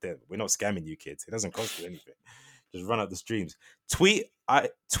 They're like, we're not scamming you, kids. It doesn't cost you anything. Just run out the streams. Tweet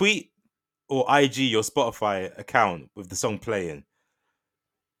or IG your Spotify account with the song playing.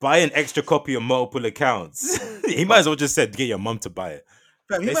 Buy an extra copy on multiple accounts. He might as well just said get your mum to buy it.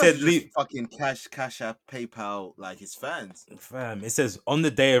 Fam, they said leave fucking cash app, PayPal, like his fans. Fam, it says on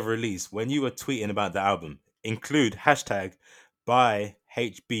the day of release, when you were tweeting about the album, include hashtag buy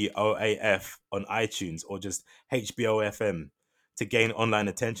HBOAF on iTunes or just HBOFM to gain online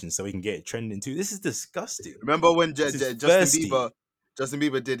attention so we can get it trending too. This is disgusting. Remember when Justin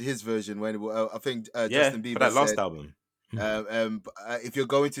Bieber did his version when I think Justin Bieber for that last said, album. if you're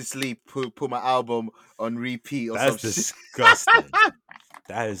going to sleep, put my album on repeat or something. That's disgusting.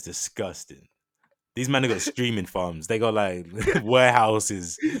 That is disgusting. These men have got streaming farms. They got like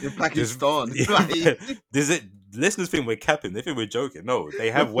warehouses in Pakistan. Listeners think we're capping. They think we're joking. No,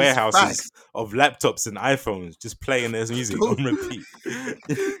 they have warehouses of laptops and iPhones just playing their music on repeat.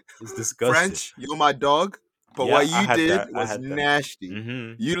 It's disgusting. French, you're my dog. But what you did was nasty.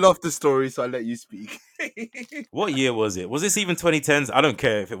 Mm-hmm. You love the story, so I let you speak. What year was it? Was this even 2010s? I don't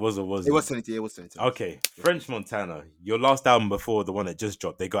care if it was or wasn't. It was 2010. It was 2010. Okay. French Montana, your last album before the one that just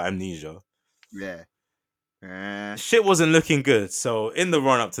dropped, They Got Amnesia. Yeah. Shit wasn't looking good. So in the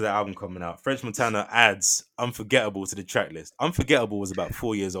run-up to the album coming out, French Montana adds Unforgettable to the track list. Unforgettable was about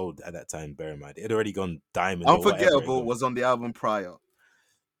 4 years old at that time, bear in mind. It had already gone diamond. Unforgettable was on the album prior.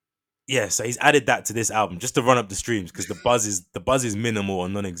 Yeah, so he's added that to this album just to run up the streams because the buzz is minimal or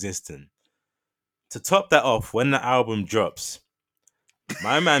non-existent. To top that off, when the album drops,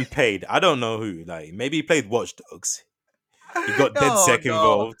 my man paid, I don't know who, like maybe he played Watch Dogs. He got DedSec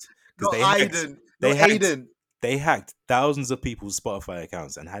involved because they hacked thousands of people's Spotify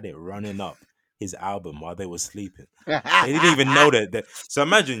accounts and had it running up his album while they were sleeping. They didn't even know that. So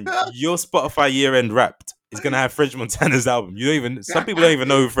imagine your Spotify year-end Wrapped is gonna have French Montana's album. Some people don't even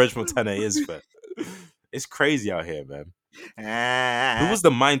know who French Montana is. But it's crazy out here, man. Who was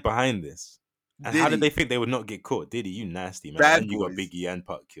the mind behind this? And how did they think they would not get caught? Diddy, you nasty man. And you got Biggie and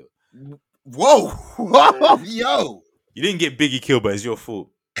Pac killed. Whoa, yo! You didn't get Biggie killed, but it's your fault.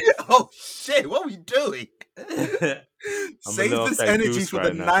 Oh shit! What are we doing? Save this energy for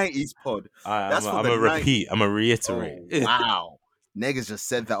the 90s pod. I'm a repeat. I'm a reiterate. Oh, wow. Niggas just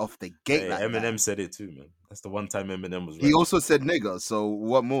said that off the gate. Like Eminem said it too, man. That's the one time Eminem was right. He also said nigga, so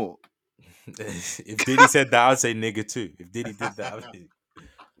what more? If Diddy said that, I'd say nigga too. If Diddy did that,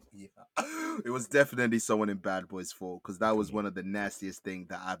 it was definitely someone in Bad Boys 4 because that was one of the nastiest things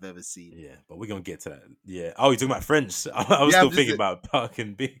that I've ever seen. Yeah, but we're gonna get to that. Yeah. Oh, you're talking about French? I was still thinking about Park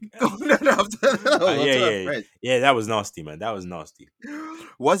and Big. Yeah, that was nasty, man. That was nasty.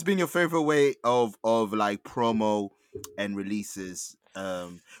 What's been your favorite way of like promo and releases?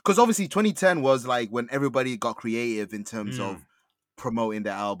 Because obviously 2010 was like when everybody got creative in terms of promoting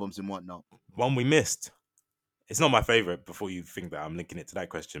their albums and whatnot. One we missed. It's not my favorite. Before you think that I'm linking it to that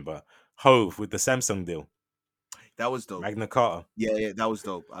question, but Hove with the Samsung deal. That was dope. Magna Carta. Yeah, that was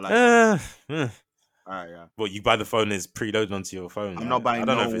dope. I like that. All right, yeah. Well, you buy the phone is preloaded onto your phone. I'm not buying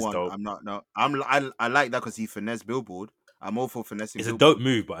know if it's dope. I'm not. No, I like that because he finessed Billboard. I'm all for finessing. It's Billboard. A dope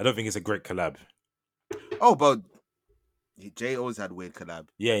move, but I don't think it's a great collab. Oh, but Jay always had weird collab.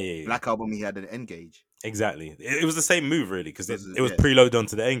 Yeah. Black Album, he had an N-Gage. Exactly. It was the same move, really, because it was preloaded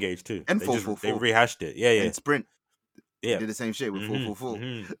onto the N-Gage, too. And they rehashed it. Yeah. And Sprint. Yeah. They did the same shit with 444.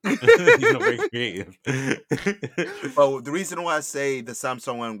 He's not very creative. Well, the reason why I say the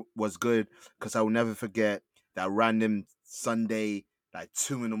Samsung one was good, because I will never forget that random Sunday, like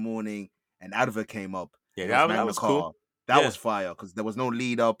 2 a.m, and Advert came up. Yeah, that was cool. That was fire, because there was no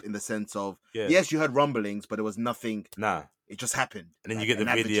lead up in the sense of, yes, you heard rumblings, but there was nothing. Nah. It just happened. And then you get the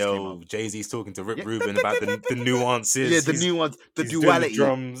video, Jay-Z's talking to Rick Rubin about the nuances. Yeah, the nuance, the duality.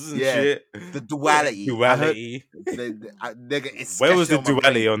 Drums and shit. The duality. Where was the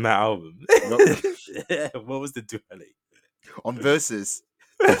duality on that album? What was the duality? On Versus.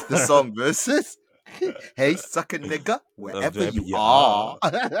 The song Versus. Hey, sucker nigga, wherever you are.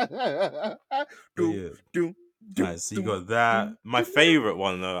 Nice, so you got that. My favorite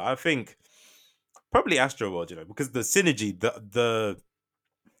one, though, I think... Probably Astroworld, because the synergy,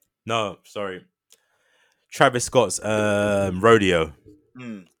 Travis Scott's Rodeo,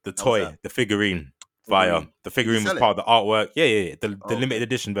 the toy, the figurine, The figurine was part of the artwork. Yeah. The limited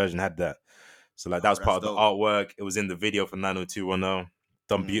edition version had that. So like that was part of the artwork. It was in the video for 90210.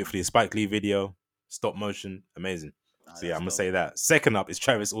 Done beautifully. A Spike Lee video, stop motion, amazing. So yeah, I'm gonna say that. Second up is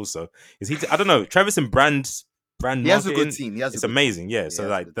Travis. Also, is he? I don't know. Travis and brand He has a marketing. good team. It's amazing. Yeah. So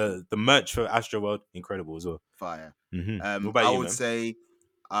like the merch for Astroworld, incredible as well. Fire. What about I you, would man? say,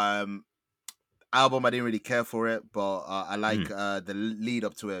 album I didn't really care for it, but I like the lead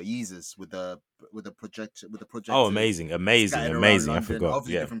up to it, Yeezus with the project. Oh, amazing. I forgot.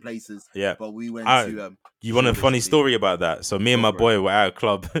 Obviously different places. Yeah. But we went to. You want a funny story about that? So me and my boy were at a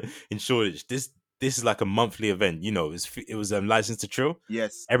club in Shoreditch. This is like a monthly event. You know, it was License to Trill.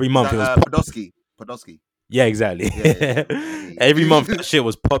 Yes. Every month it was Podolsky. Yeah, exactly. Yeah. Every month that shit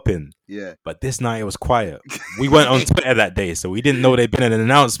was popping. Yeah. But this night it was quiet. We went on Twitter that day, so we didn't know there'd been an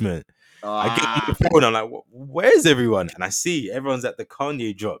announcement. I get on the phone, I'm like, where is everyone? And I see everyone's at the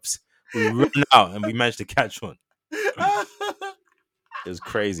Kanye drops. We ran out and we managed to catch one. It was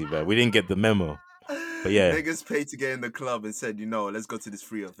crazy, man. We didn't get the memo. But yeah. Niggas paid to get in the club and said, let's go to this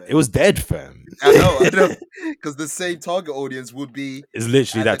free event. It was dead, fam. I know. Because the same target audience would be. It's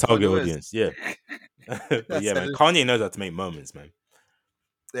literally that target audience, yeah. But yeah, man. Kanye knows how to make moments, man.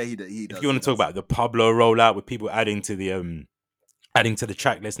 Yeah, he does. If you want to talk about the Pablo rollout with people adding to the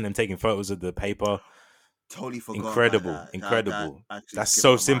track list and them taking photos of the paper. Totally forgot. Incredible. That's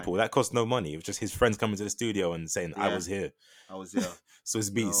so simple. That cost no money. It was just his friends coming to the studio and saying, I was here. So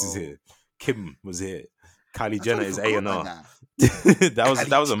his Beats is here. Kim was here. Kylie Jenner is A&R.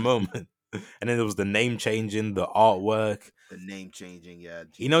 That was a moment. And then there was the name changing, the artwork. The name changing, yeah.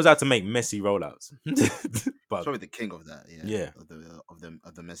 He knows how to make messy rollouts. But probably the king of that, yeah. Of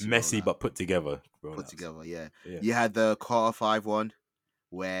the messy rollout. but put together. Put together, yeah. You had the Carter 5 one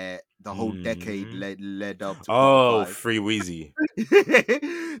where the whole decade led up to Free Weezy.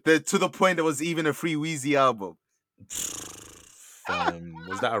 To the point there was even a Free Weezy album.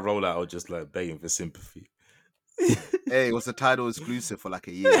 Was that a rollout or just like begging for sympathy? Hey, it was a title exclusive for like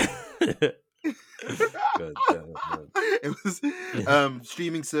a year. God damn it, it was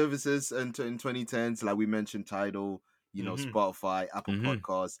streaming services in 2010s, like we mentioned, Tidal, Spotify, Apple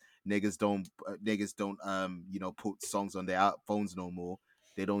Podcasts. Niggas don't put songs on their phones no more.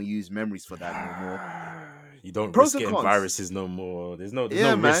 They don't use memories for that no more. You don't risk getting viruses no more. There's no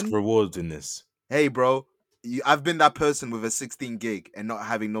risk reward in this. Hey, bro, I've been that person with a 16 gig and not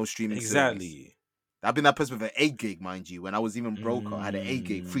having no streaming service. I've been that person with an 8 gig, mind you. When I was even broke, I had an 8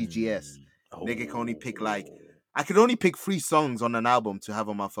 gig, free GS. Nigga can only pick I could only pick 3 songs on an album to have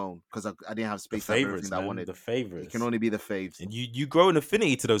on my phone because I didn't have space for everything that I wanted. The favorites. It can only be the faves. And you grow an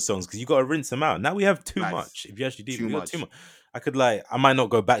affinity to those songs because you got to rinse them out. Now we have too much. If you actually do, too much. I might not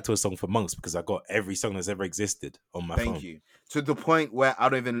go back to a song for months because I got every song that's ever existed on my phone. Thank you. To the point where I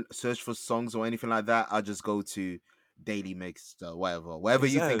don't even search for songs or anything like that. I just go to Daily Mix, whatever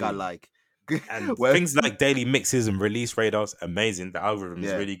you think I like. And things like daily mixes and release radars, amazing. The algorithm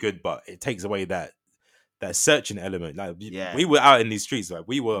is really good, but it takes away that searching element. Like we were out in these streets, like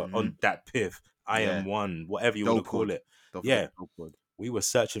we were on that piff. I am one, whatever you want to call it. We were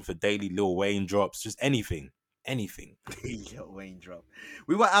searching for daily Lil Wayne drops, just anything. Lil Wayne drop.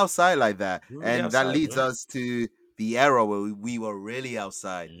 We were outside like that, that leads us to the era where we were really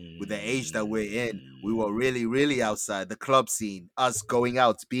outside. With the age that we're in, we were really, really outside. The club scene, us going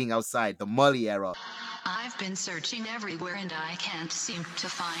out, being outside, the Molly era. I've been searching everywhere and I can't seem to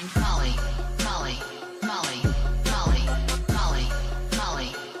find Molly.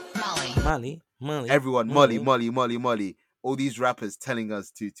 Everyone, Molly. All these rappers telling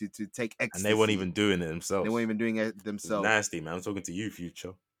us to take ecstasy. And they weren't even doing it themselves. They weren't even doing it themselves. Nasty, man. I'm talking to you,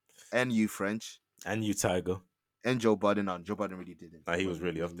 Future. And you, French. And you, Tiger. And Joe Budden. No, Joe Budden really did it. He was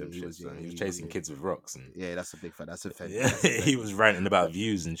really off them shit. He was chasing kids with rocks. And... yeah, that's a big fan. That's a Fendi. Yeah, he was ranting about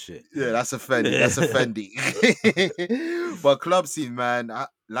views and shit. Yeah, that's a Fendi. But club scene, man.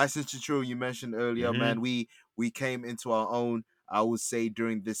 License to Trill, you mentioned earlier, man. We came into our own, I would say,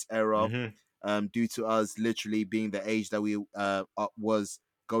 during this era. Due to us literally being the age that we was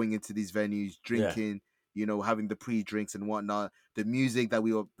going into these venues, drinking, having the pre-drinks and whatnot. The music that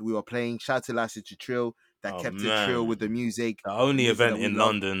we were playing. Shout out to License to Trill that kept it trill with the music. The only event in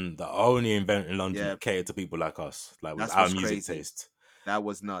London catered to people like us, like with our music taste. That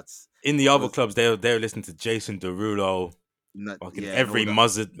was nuts. In the other clubs, they were listening to Jason Derulo. Every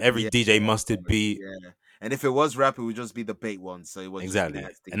DJ Mustard beat. Yeah. And if it was rap, it would just be the bait one. So it was exactly,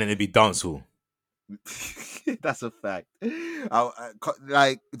 and then it'd be dancehall. That's a fact.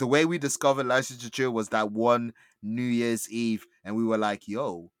 Like the way we discovered License to Chill was that one New Year's Eve, and we were like,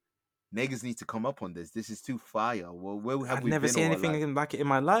 "Yo, niggas need to come up on this. This is too fire." Well, where have I've we never been seen anything like it in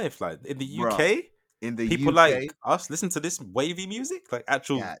my life. Like in the UK, people UK, like us listen to this wavy music, like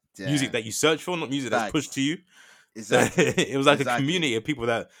actual music that you search for, not music that's pushed to you. Exactly. It was like a community of people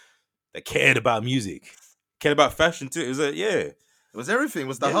that cared about music. cared about fashion too. It was It was everything. It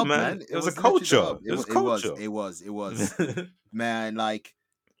was the Yeah, hub, man. man. It was a literally the culture. hub. It was culture. It was. Man, like,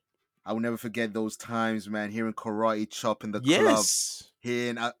 I will never forget those times, man, hearing karate chop in the club. Yes.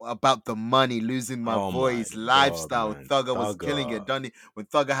 Hearing about the money, losing my Oh voice, my lifestyle. God, man. Thugger was killing it. Thugger. When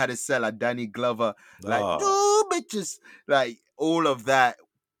Thugger had a sell at Danny Glover, like, Oh. no bitches, like all of that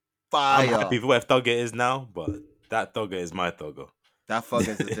fire. I'm happy for where Thugger is now, but that Thugger is my Thugger. That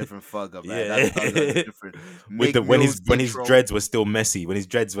Thugger is a different Thugger, man. Yeah. That Thugger is different. With when his dreads were still messy, when his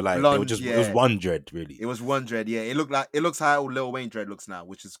dreads were like blonde, they were just it was one dread really. It was one dread, yeah. It looks how Lil Wayne dread looks now,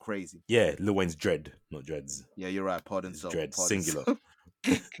 which is crazy. Yeah, Lil Wayne's dread, not dreads. Yeah, you're right. Pardon, so dread pardon, singular.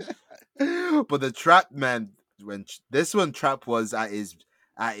 But the trap, man, when this one trap was at his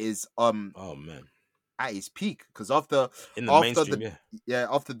oh man, at his peak, because after after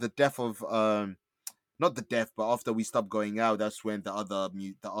the death of not the death, but after we stopped going out, that's when the other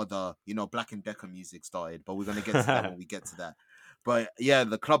Black and Decker music started. But we're gonna get to that when we get to that. But yeah,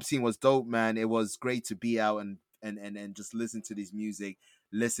 the club scene was dope, man. It was great to be out and just listen to this music,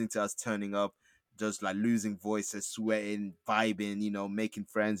 listen to us turning up, just like losing voices, sweating, vibing, making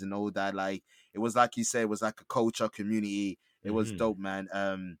friends and all that. Like it was like you said, it was like a culture community. It was dope,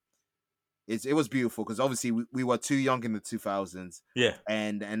 man. It was beautiful because obviously we were too young in the 2000s. Yeah.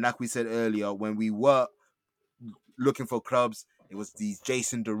 And like we said earlier, when we were looking for clubs, it was these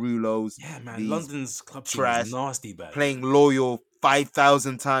Jason Derulos. Yeah, man. London's club scene trash, was nasty, bad. Playing Loyal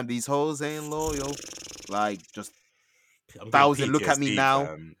 5,000 times. These hoes ain't loyal. Like just 1,000. Look at me now.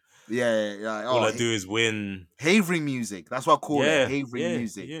 Fam. Yeah, like, all I do is win. Havering music. That's what I call it. Havering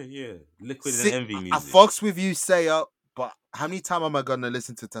music. Yeah. Liquid and Envy music. I fucks with you, say up, but how many times am I gonna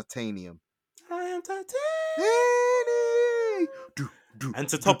listen to Titanium? I am Titanium. And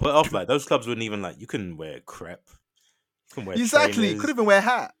to top it off, like those clubs wouldn't even you couldn't wear crepe. You couldn't wear exactly. You couldn't even wear a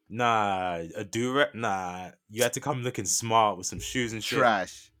hat. Nah, a do-rag. Nah, you had to come looking smart with some shoes and shit.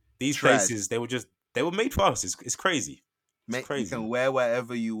 Trash. These places, they were made for us. It's crazy. It's crazy. You can wear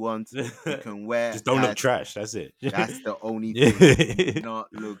whatever you want. You can wear. Just don't look trash. That's it. That's the only thing. Do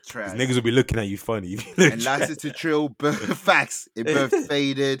not look trash. Niggas will be looking at you funny. And Lassiter Trill facts. It birthed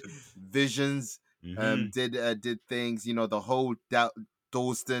Faded, Visions. Did things. The whole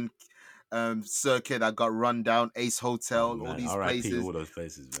Dalston circuit that got run down. Ace Hotel. All these places. All those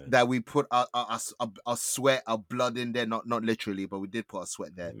places, man. That we put our sweat, our blood in there. Not literally, but we did put our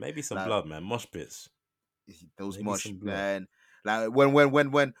sweat there. Maybe some blood, man. Mosh pits. Those mosh, man. Like when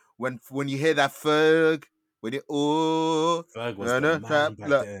you hear that Ferg, when it Ferg was the man back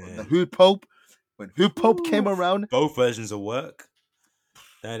then. The Hood Pope, when Hood Pope came around, both versions of Work.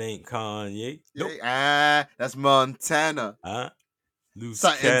 That ain't Kanye. Nope. That's Montana. Loose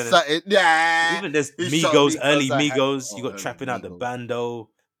something, yeah. Even there's Migos, early Migos. You got Trapping Out the Bando.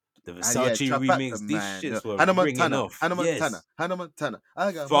 The Versace remix, these shits were ringing off. Hannah Montana.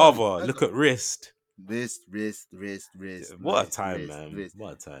 I got Father, look at Wrist. Wrist. What a time, man.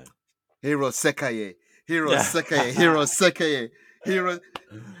 What a time. Hero Sekaye.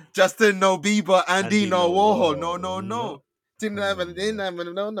 Justin no Bieber, Andy no Warhol. No.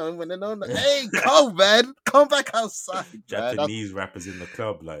 Hey, come, man. Come back outside. Japanese rappers in the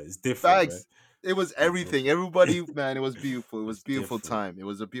club, like it's different. Thanks. It was everything. Everybody, man, it was beautiful. It was a beautiful time. It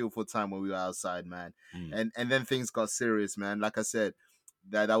was a beautiful time when we were outside, man. And then things got serious, man. Like I said,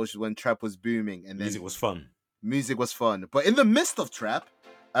 that was when trap was booming, and then music was fun. But in the midst of trap,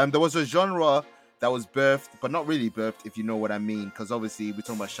 there was a genre that was birthed, but not really birthed, if you know what I mean. Because obviously we're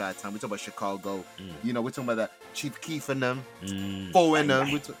talking about Chi-Town, we're talking about Chicago. We're talking about that Chief Keef and them, Foe and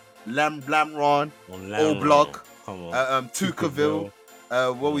them, Lam Ron, O Block, Tukaville.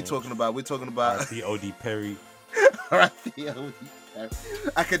 What are we talking about? We're talking about O.D. Perry.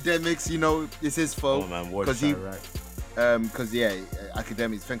 Academics, it's his fault. Oh man, because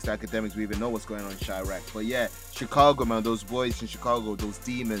academics, thanks to academics, we even know what's going on in Chirac. But yeah, Chicago, man, those boys in Chicago, those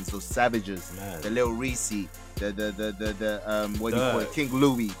demons, those savages, man. The Lil Reese, the what do you call it, King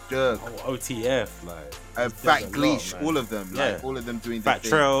Louis, Dirk, OTF, like Fat Gleesh, all of them, like all of them doing Fat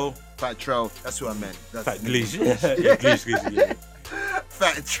Trell, that's who I meant. Fat Gleesh, Gleesh, yeah.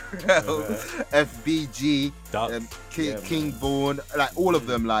 Fat Trell, FBG, King Vaughn, like all of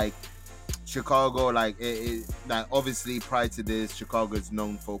them, like Chicago, like like obviously prior to this, Chicago is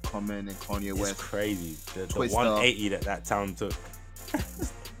known for Common and Kanye West. It's crazy. The 180 that town took.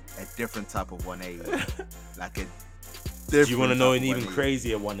 A different type of 180. Like a Do you want to know an even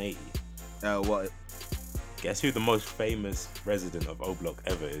crazier 180? What? Guess who the most famous resident of O Block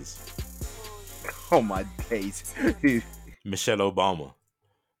ever is? Oh my days. Michelle Obama.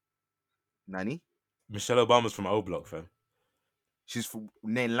 Nani? Michelle Obama's from O Block, fam. She's from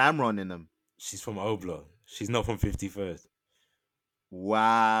named Lamron in them. She's from O Block. She's not from 51st.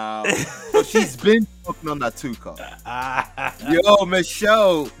 Wow. So she's been talking on that too, Carl. Yo,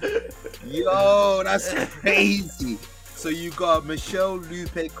 Michelle. Yo, that's crazy. So you got Michelle,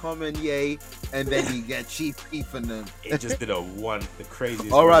 Lupe, Common, Ye, and then you get Chief Keef and them. It just did the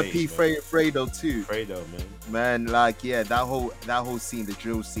craziest. R.I.P. Fredo too. Fredo, man. Man, like that whole scene, the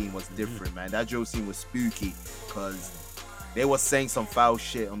drill scene was different, man. That drill scene was spooky because they were saying some foul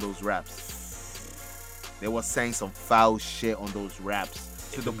shit on those raps. To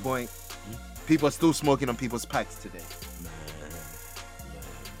the point people are still smoking on people's packs today. Man.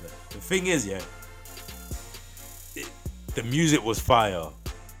 The thing is, the music was fire,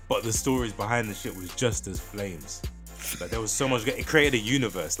 but the stories behind the shit was just as flames. Like there was so much. It created a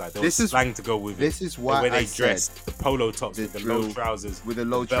universe. Like there was slang to go with it. This is why the way they dressed, the polo tops with the low trousers, with the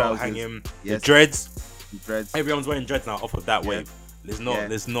low belt trousers, hanging, yes. the dreads. Dreads. Everyone's wearing dreads now off of that wave. Let's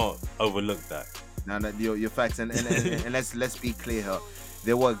not overlook that. Now that your facts and let's be clear here.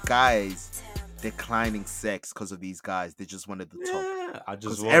 There were guys declining sex because of these guys. They just wanted the top. I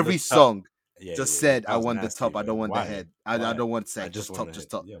just every song said, I "I want nasty, the top. man. I don't want Why? the head. Why? I don't want sex. I just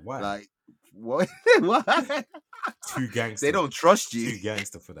top. Yeah, why? Like what? What? Too gangster. They don't trust you. Too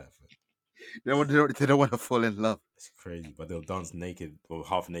gangster for that. They don't want to fall in love. It's crazy, but they'll dance naked or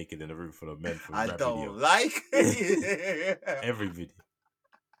half naked in a room full of men for I rap don't video. like Every video.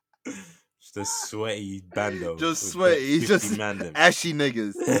 Just a sweaty bando. Just sweaty. Just man ashy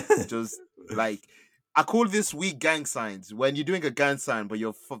niggas. Just like I call this weak gang signs. When you're doing a gang sign, but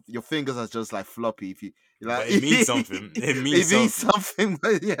your fingers are just like floppy. If you like, but it means something. It means something.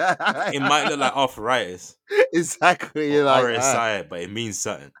 But yeah, it might look like arthritis. Exactly. Or Like RSI, but it means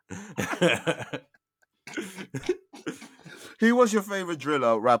something. Who was your favorite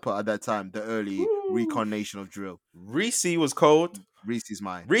driller rapper at that time? The early reincarnation of drill. Reese was cold. Reese's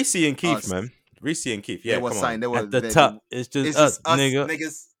mine. Reese and Keith, Us. man. Reese and Keith. Yeah, They were come signed. on. They were At the top, it's just us, nigga.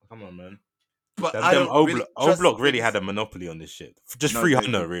 Niggas. Come on, man. But Them I don't O really Block trust really niggas. had a monopoly on this shit. Just No,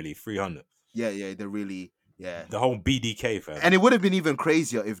 300, really. 300. Yeah, they really, yeah. The whole BDK, fam. And it would have been even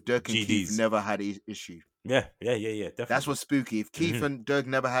crazier if Dirk and GDs. Keith never had an issue. Yeah, definitely. That's what's spooky. If Keith and Dirk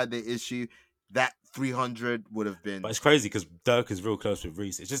never had the issue, that 300 would have been But it's crazy because Dirk is real close with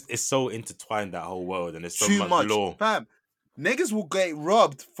Reese. It's so intertwined, that whole world, and there's so too much. law. Fam, niggas will get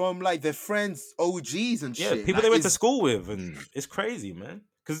robbed from like their friends, OGs and Yeah, shit. people Like, they went to it's- school with, and it's crazy, man.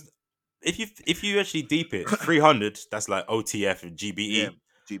 Because if you actually deep it, 300, that's like OTF and GBE. Yeah,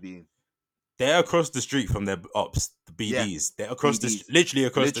 GB. They're across the street from their ops, the BDs. They're across BDs. literally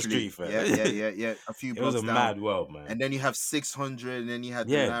across the street, fam. Yeah. A few It blocks was a down. mad world, man. And then you have 600, and then you have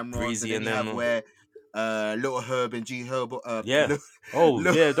the Yeah, Ramrods, Breezy and then and you have them. where Little Herb and G Herbo. Yeah. Lil- Oh,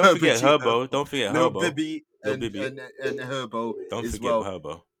 Lil yeah, don't Herb forget and G Herbo. Don't forget Lil Herbo. Bibby Lil and, Bibby. and Herbo Don't as forget well.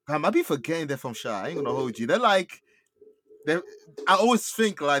 Herbo. Fam, I be forgetting they're from Shy. I ain't gonna hold you. They're like, I always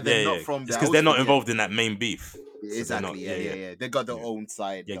think like they're not from there. It's because they're not involved in that main beef. Exactly. Yeah. They got their own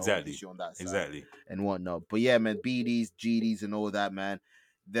side. Yeah, their own exactly. issue on that side Exactly. and whatnot. But yeah, man, BDs, GDs, and all that, man.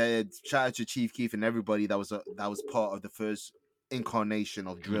 The shout out to Chief Keef and everybody that was part of the first incarnation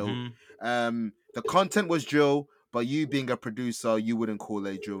of drill. Mm-hmm. The content was drill, but you being a producer, you wouldn't call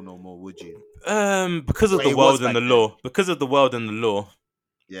it drill no more, would you? Because of Well, the it world was and the back law. Because of the world and the law.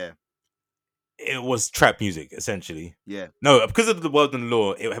 Yeah. It was trap music, essentially. Yeah. No, because of the world and the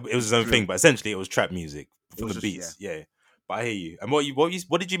law, it was its own True. thing. But essentially, it was trap music for was the just- beats. Yeah. But I hear you. And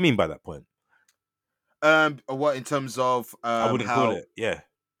what did you mean by that point? What in terms of I wouldn't call it. Yeah.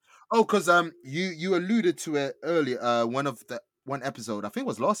 Oh, because you alluded to it earlier. One episode, I think it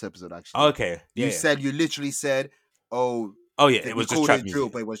was last episode actually. Okay. Yeah. You literally said, "Oh, yeah, we it was just called trap it music. drill,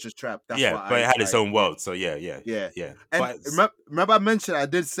 but it was just trap." That's Yeah, what but it had its own world. So yeah. Yeah. But And remember, I mentioned I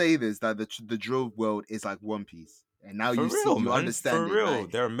did say this that the drill world is like One Piece, and now For you real, see, you man. understand For it. real.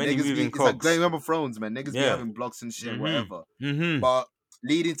 Like, there are many niggas moving it's like cogs. Game of Thrones, man. Niggas be Yeah. having blocks and shit, Mhm. whatever. Mm-hmm. But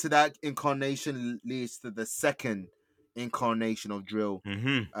leading to that incarnation leads to the second incarnation of drill.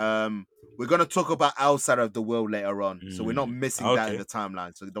 Mm-hmm. We're gonna talk about outside of the world later on, so we're not missing that in Okay. the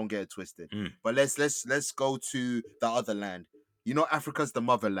timeline. So don't get it twisted. Mm. But let's go to the other land. You know, Africa's the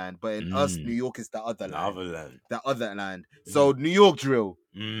motherland, but in us, New York is the other land. The other land. So New York drill,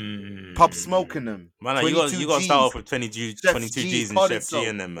 Pop Smoking them. Man, you got to start off with 22 G's and Pardon Chef G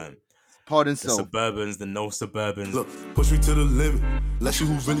in them, man. Pardon The so. Suburbans, the no Suburbans. Look, push me to the limit. Let's see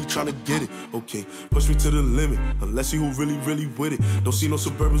who really trying to get it. Okay, push me to the limit. Let's see who really, really with it. Don't see no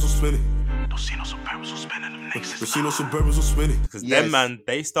Suburbans who spinning. Don't see no Suburbans who spinning them niggas. Don't see no Suburbans who spinning. Because them, man,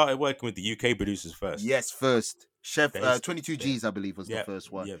 they started working with the UK producers first. Yes, first. Chef They- 22 G's, I believe, was the Yeah,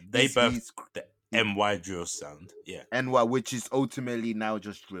 first one. Yeah, they He's- birthed he's- the NY drill sound. Yeah. NY, which is ultimately now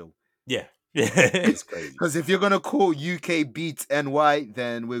just drill. Yeah. Yeah, it's crazy. Because if you're gonna call UK beat NY,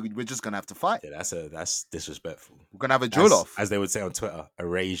 then we're just gonna have to fight. Yeah, that's disrespectful. We're gonna have a drill off, as they would say on Twitter.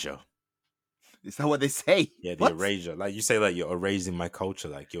 Erasure. Is that what they say? Yeah, the erasure. Like you say, like you're erasing my culture.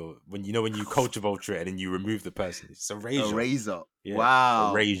 Like when you culture vulture it and then you remove the person. It's erasure. Eraser. Yeah.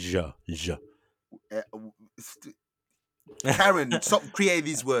 Wow. Erasure. Karen, stop creating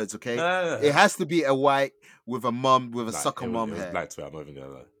these words, okay? It has to be a white with a mum with a sucker mum hair. Black Twitter, I'm not even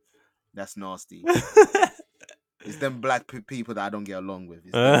gonna lie. That's nasty. It's them black people that I don't get along with.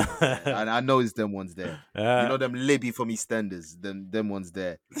 And I know it's them ones there. You know them Libby from EastEnders. Them ones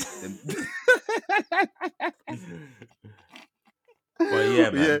there. Well, yeah,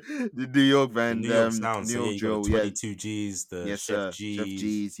 man. Yeah, the New York man, New York sound. New So York you Joe, got the 22 Gs, the yes, Chef sir. Gs. Chef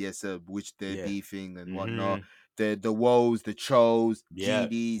G's, yes, sir. Which they're beefing and whatnot. Mm-hmm. The woes, the chos, Yeah.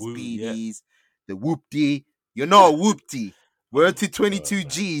 GDs, Woo, PDs, the whoopty. You're not a whoopty. We're to 22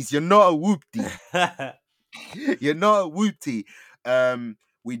 Gs. You're not a whoopty. You're not a whoopty.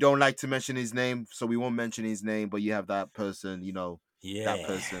 We don't like to mention his name, so we won't mention his name. But you have that person, that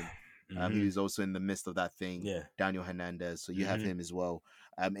person. Who's also in the midst of that thing. Yeah. Daniel Hernandez. So you have him as well.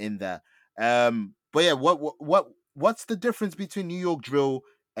 In there. But yeah, what's the difference between New York drill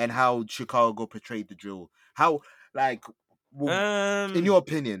and how Chicago portrayed the drill? How, like, in your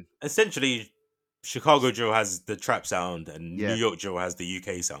opinion? Essentially, Chicago drill has the trap sound and New York drill has the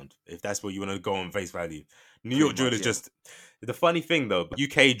UK sound. If that's what you want to go on face value. New York drill is just the funny thing though.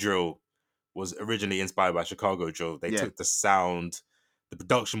 UK drill was originally inspired by Chicago drill. They took the sound. The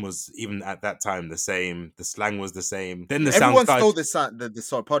production was even at that time the same. The slang was the same. Then everyone stole the sound. The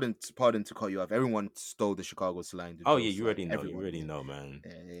song. Pardon to cut you off. Everyone stole the Chicago slang. Oh yeah, you already know. You already know, man.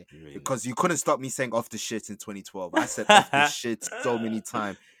 Because you couldn't stop me saying off the shit in 2012. I said off the shit so many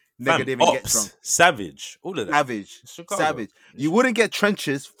times. Nigga didn't even get drunk. Savage, all of that. Savage. You wouldn't get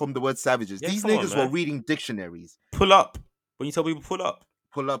trenches from the word savages. These niggas were reading dictionaries. Pull up. When you tell people pull up.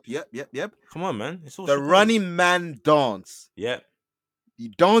 Pull up. Yep. Come on, man. It's all the Chicago. Running Man dance. Yep. You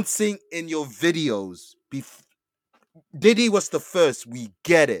dancing in your videos. Diddy was the first. We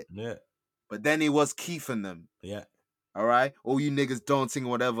get it. Yeah. But then it was Keith and them. Yeah. All right. All you niggas dancing,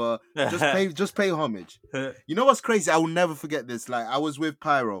 whatever. Just pay homage. You know what's crazy? I will never forget this. Like, I was with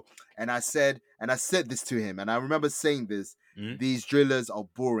Pyro and I said this to him. And I remember saying this. These drillers are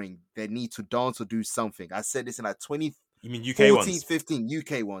boring. They need to dance or do something. I said this in like 20. You mean UK 14, ones? 15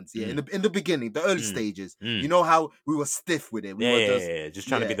 UK ones, yeah. In the beginning, the early stages. You know how we were stiff with it. We were just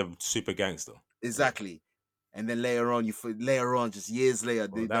trying to be the super gangster. Exactly. And then later on, just years later,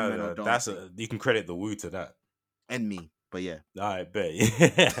 you can credit the Wu to that. And me, but yeah. I bet.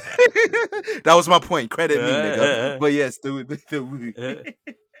 That was my point. Credit me, nigga. But yes, the Wu.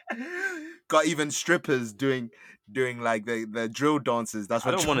 Got even strippers doing like the drill dances. That's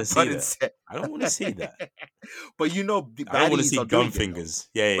what I don't want to see that. I don't want to see that. But I don't want to see gun fingers.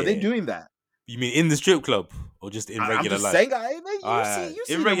 But they're doing that. You mean in the strip club or just in regular life? You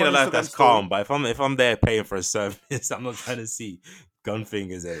see in regular life, that's calm. But if I'm there paying for a service, I'm not trying to see gun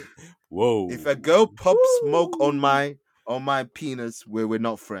fingers. Whoa! If a girl pops smoke on my penis, we're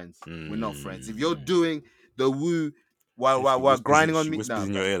not friends. We're not friends. If you're doing the woo while grinding on me, whispers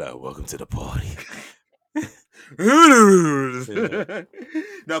in your ear like, "Welcome to the party."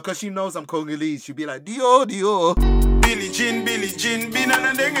 No, because she knows I'm Congolese. She'll be like, Dio. Billie Jean, bin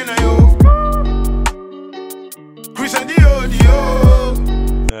and a yo. Chris and Dio.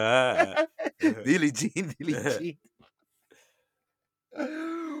 Billie Jean.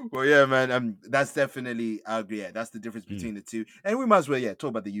 Well, yeah, man. That's definitely, I agree. Yeah, that's the difference between the two. And we might as well,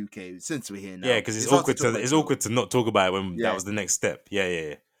 talk about the UK since we're here now. Yeah, because it's awkward to not talk about it when that was the next step.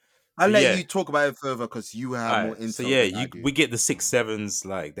 Yeah. I'll let you talk about it further because you have more insight. So we get the 6-7s,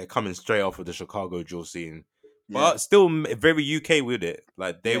 like they're coming straight off of the Chicago drill scene, but still very UK with it.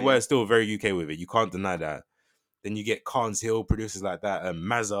 Like they were still very UK with it. You can't deny that. Then you get Carnes Hill, producers like that, and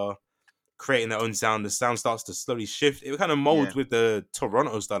Mazza creating their own sound. The sound starts to slowly shift. It kind of molds with the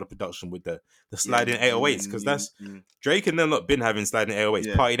Toronto style of production with the sliding 808s because that's Drake and them not been having sliding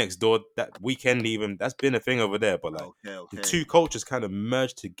 808s. Party Next Door, that weekend even, that's been a thing over there. But like the two cultures kind of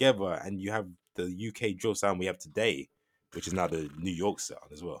merge together and you have the UK drill sound we have today, which is now the New York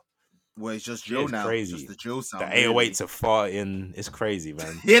sound as well. Well, it's just drill now. Crazy. Just the drill sound. The 808s are farting. It's crazy,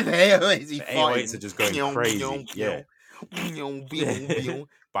 man. The 808s are just going crazy. Yeah.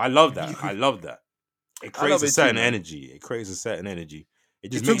 But I love that. It creates a certain energy.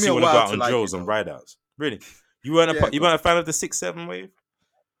 It just makes you want to go out on drills and ride outs. Really? You weren't a fan of the 6-7 wave?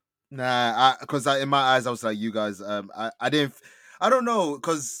 Nah, because in my eyes I was like, you guys. I don't know,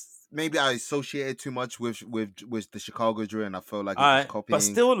 because maybe I associated too much with the Chicago drill, and I felt like it was copying. But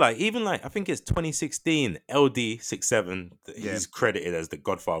still, like even like I think it's 2016. LD67. He's credited as the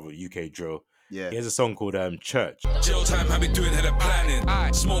godfather of UK drill. Yeah, he has a song called Church. Jail time, how we doing head of planning.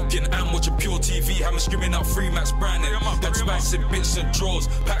 Smoking and watching pure TV. How me screaming out free Max Brandon. Them spicy bits and draws.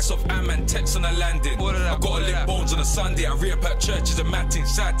 Packs of am and text on the landing. I got a lick bones on a Sunday. I re-up churches and matting,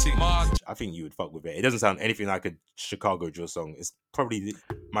 satting. I think you would fuck with it. It doesn't sound anything like a Chicago drill song. It's probably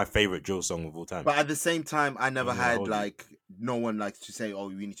my favorite drill song of all time. But at the same time, I never had like no one likes to say, "Oh,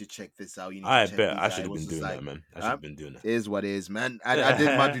 we need to check this out." You need to check bet I these should have out. been doing that, man. I should have been doing that. It is what it is, man. I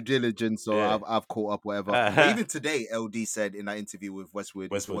did my due diligence, so I've caught up. Whatever. But even today, LD said in that interview with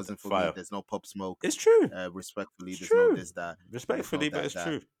Westwood, if it wasn't for me, there's no Pop Smoke. It's true. Respectfully, there's true. no this that. Respectfully, but it's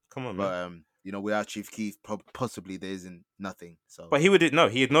true. Come on, man. But without Chief Keef, possibly there isn't nothing. So, but he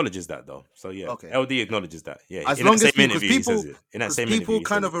acknowledges that though. So yeah, okay. LD acknowledges that. Yeah, as long as people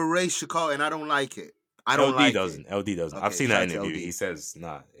kind of erase Chicago, and I don't like it. LD doesn't. Okay, I've seen that interview. He says,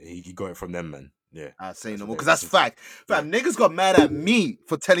 "Nah, he got it from them, man." Yeah, I say no more because that's fact. Fam, niggas got mad at me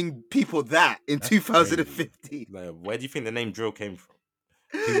for telling people that in 2015. Like, where do you think the name drill came from?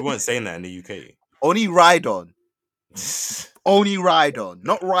 People weren't saying that in the UK. Only Ride On. Only Ride On,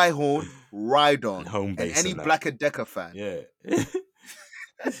 not Ride Horn. Ride On. Home base. And any Black and Decker fan. Yeah.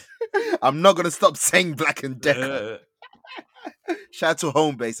 I'm not gonna stop saying Black and Decker. Shout out to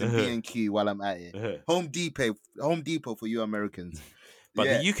Home Base and B&Q while I'm at it. Home Depot for you Americans. But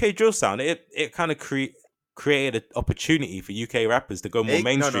the UK drill sound, it kind of created an opportunity for UK rappers to go more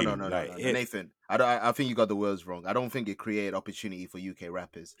mainstream. No, Nathan. I think you got the words wrong. I don't think it created opportunity for UK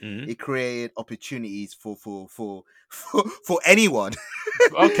rappers. Mm-hmm. It created opportunities for anyone.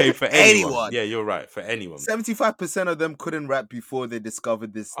 Okay, for anyone. Yeah, you're right. For anyone. 75% of them couldn't rap before they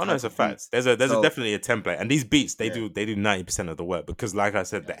discovered this. Oh no, it's a fact. There's definitely a template, and these beats they do 90% of the work because, like I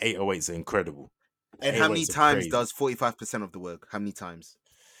said, the 808s are incredible. And how many times does 45% of the work? How many times?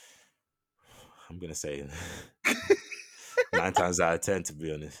 I'm gonna say 9 times out of 10, to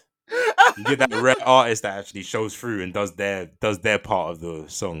be honest. You get that rare artist that actually shows through and does their part of the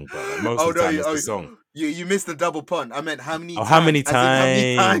song, but like, most of the time it's the song. You missed the double pun. I meant how many times? How many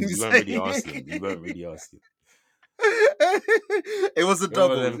times? You weren't really asking. It was a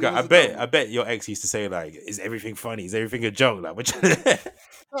double. I bet your ex used to say like, "Is everything funny? Is everything a joke?" Like,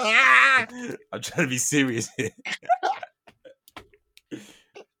 I'm trying to be serious here.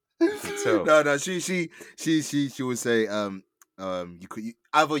 No, she would say,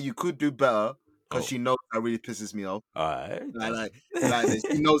 you could do better because she knows that really pisses me off. Alright. Like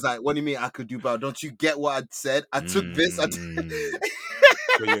she knows like, what do you mean I could do better? Don't you get what I said? I took this. So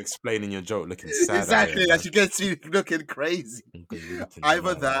you're explaining your joke looking sad. Exactly, like she gets you looking crazy.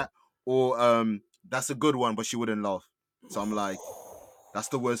 Either that or that's a good one, but she wouldn't laugh. So I'm like, that's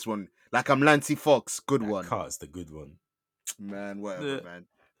the worst one. Like I'm Lancy Fox, good one. Cart's the good one. Man, whatever, man.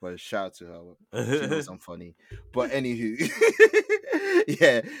 But shout out to her. She knows I'm funny. But anywho,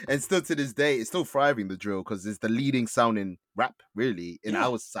 yeah. And still to this day, it's still thriving, the drill, because it's the leading sound in rap, really, in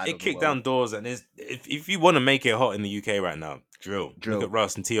our side. It kicked down doors, and if you want to make it hot in the UK right now, drill. Look at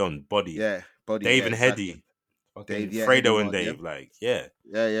Russ and T on Body. Yeah, Body. Dave and Hedy. Dave, Fredo and Dave, like, yeah.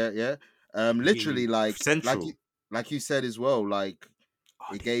 Yeah. Literally, like, Central. like you said as well, like,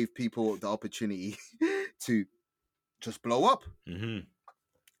 it gave people the opportunity to just blow up. Mm-hmm.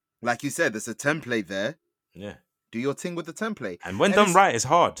 Like you said, there's a template there. Yeah. Do your thing with the template. And when done right, it's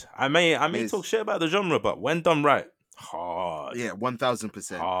hard. I may talk shit about the genre, but when done right, hard. Yeah,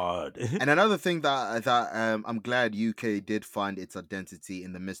 1000%. Hard. And another thing that I'm glad UK did find its identity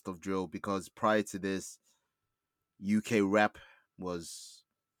in the midst of drill, because prior to this, UK rap was...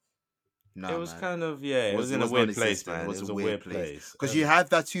 it was kind of, it was in a weird place, man. It was a weird place. Because you had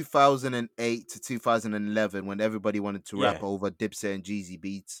that 2008 to 2011 when everybody wanted to rap over Dipset and Jeezy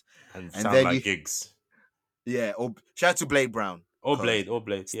beats. And sound then like gigs. Yeah, or shout out to Blade Brown. Or Blade.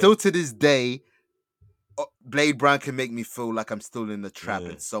 Still to this day, Blade Brown can make me feel like I'm still in the trap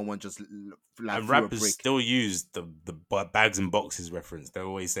and someone just like and rappers still use the bags and boxes reference. They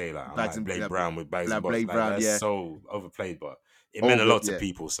always say like, I'm like Blade Brown with bags and boxes. That's so overplayed, but it meant a lot to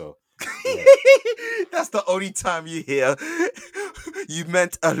people, so... Yeah. That's the only time you hear you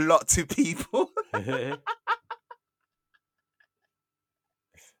meant a lot to people.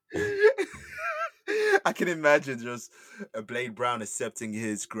 I can imagine just a Blade Brown accepting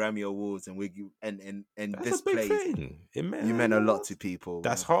his Grammy Awards and this plays. You meant a lot to people.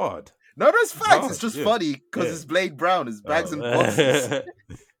 That's hard. No, that's facts. It's just funny because it's Blade Brown. It's bags and boxes.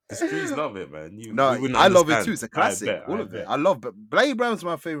 The streets love it, man. I love it too. It's a classic. All of it. I love, but Blade Brown's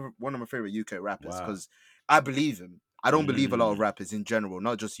one of my favorite UK rappers because I believe him. I don't believe a lot of rappers in general,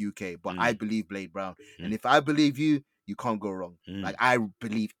 not just UK, but I believe Blade Brown. And if I believe you, you can't go wrong. Like, I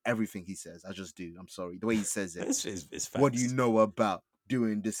believe everything he says. I just do. I'm sorry. The way he says it. It's what do you know about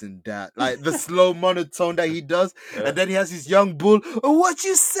doing this and that? Like, the slow monotone that he does. And then he has his young bull. Oh, what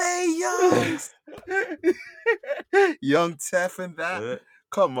you say, young? Young Tef and that.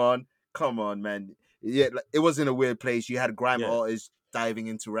 Come on, man. Yeah, like, it was in a weird place. You had grime artists diving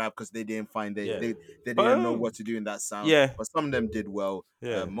into rap because they didn't find it. They didn't know what to do in that sound. Yeah. But some of them did well.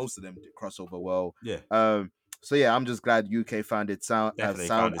 Yeah. Most of them did crossover well. Yeah. So yeah, I'm just glad UK found its sound. Found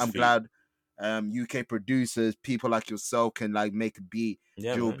its I'm feet. glad UK producers, people like yourself, can like make a beat,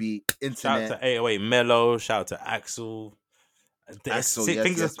 drill beat, internet. Shout out to 808 Mellow. Shout out to Axel.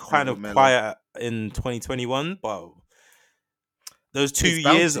 Things are kind of Mellow. quiet in 2021, but those 2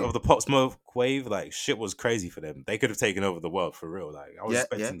 years of the Pop Smoke wave, like, shit was crazy for them. They could have taken over the world for real. Like, I was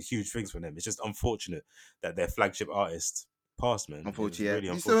expecting huge things from them. It's just unfortunate that their flagship artist passed, man. Unfortunate. Really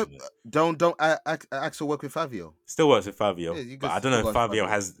unfortunate. Don't Axel work with Fabio? Still works with Fabio, Yeah, but I don't know if Fabio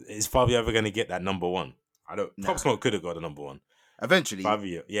is Fabio ever going to get that number one? I don't. Pop Smoke could have got a number one eventually.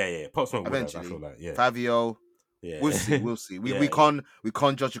 Fabio, yeah. Pop Smoke eventually. I feel like, yeah. Fabio. Yeah. We'll see. We can't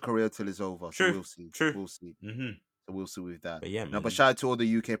judge a career till it's over. True. So we'll see. True. We'll see. Mm-hmm. So we'll see with that. But yeah, man. But shout out to all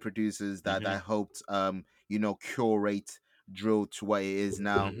the UK producers that helped curate drill to what it is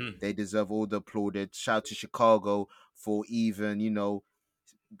now. They deserve all the applauded. Shout out to Chicago for even,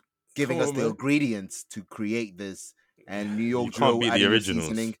 giving us the ingredients to create this. And New York drill can't be the originals.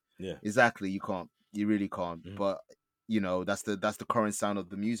 Seasoning. Yeah. Exactly. You can't. You really can't. But that's the current sound of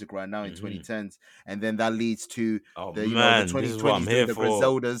the music right now in 2010s, and then that leads to the 2020s, the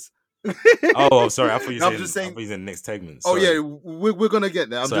Griseldas. Oh, sorry. I thought you I'm said just saying, the next segment. Sorry. Oh yeah, we're gonna get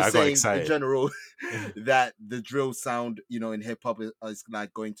there. I'm just saying excited. in general that the drill sound, in hip hop is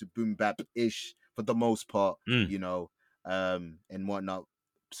like going to boom bap ish for the most part, and whatnot.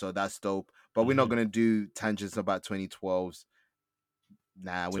 So that's dope. But we're not gonna do tangents about 2012s.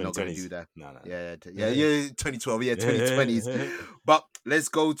 Nah, we're not gonna do that. No. Yeah, 2012. Yeah, 2020s. But let's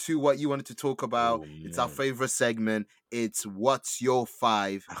go to what you wanted to talk about. It's our favorite segment. It's What's Your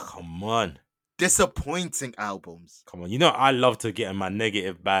 5? Come on. Disappointing albums. Come on. I love to get in my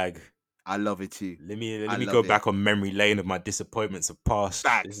negative bag. I love it too. Let me go back on memory lane of my disappointments of past.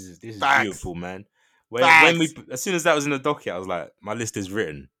 Facts. This is beautiful, man. As soon as that was in the docket, I was like, my list is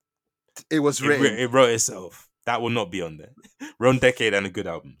written. It was written. It wrote itself. That will not be on there. Wrong decade and a good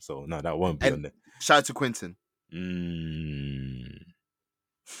album. So no, that won't be on there. Shout out to Quentin.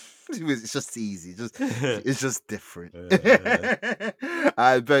 It's just easy. It's just different.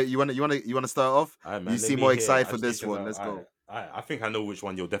 I bet you wanna start off. Right, man, you seem more excited for this one. Let's go. I think I know which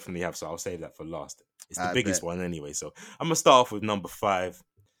one you'll definitely have, so I'll save that for last. It's the biggest one anyway. So I'm gonna start off with number 5.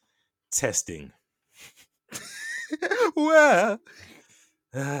 Testing. Where?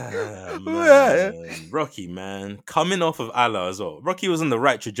 Rocky, man, coming off of Allah as well. Rocky was on the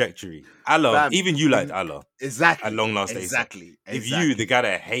right trajectory. Allah, even you liked Allah. Exactly. At long last, exactly. If you, the guy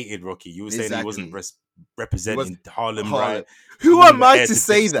that hated Rocky, you were saying he wasn't representing Harlem right. Who am I to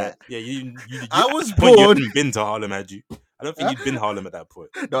say that? Yeah, you I was born. You born. hadn't been to Harlem, had you? I don't think you'd been Harlem at that point.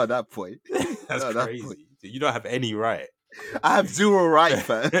 No, at that point. That's crazy. You don't have any right. I have zero right,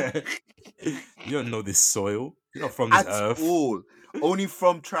 fam. You don't know this soil. You're not from this earth. All. Only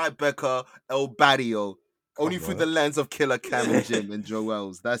from Tribeca, El Barrio. Only through the lens of Killer Cam and Jim and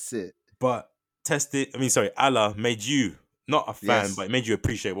Joel's. That's it. But Allah made you not a fan, but it made you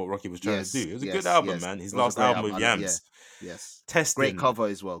appreciate what Rocky was trying to do. It was a good album, man. His last album with Yams. Yes. Testing. Great cover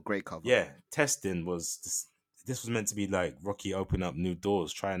as well. Great cover. Yeah. Testing was... This was meant to be like Rocky opening up new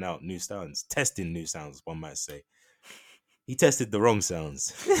doors, trying out new sounds. Testing new sounds, one might say. He tested the wrong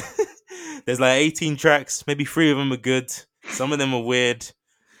sounds. There's like 18 tracks. Maybe 3 of them are good. Some of them are weird.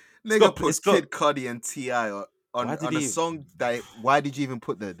 Nigga put Kid Cudi and T.I. on a song that... Why did you even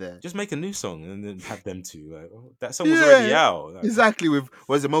put that there? Just make a new song and then have them two. Like, that song was already out. Like, exactly.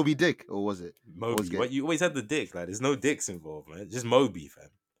 Was it Moby Dick or was it? Moby. But you always had the dick. Like, there's no dicks involved, man. Just Moby, fam.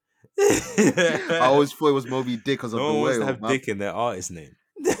 I always thought it was Moby Dick because of the whale. No one have dick in their artist name.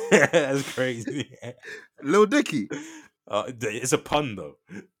 That's crazy. Lil Dicky. It's a pun though.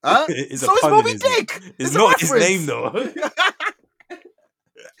 It's so pun Moby Dick. It's not his name though.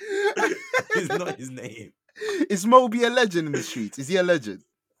 It's not his name. Is Moby a legend in the streets? Is he a legend?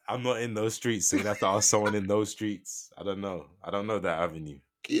 I'm not in those streets, so you have to ask someone in those streets. I don't know. I don't know that avenue.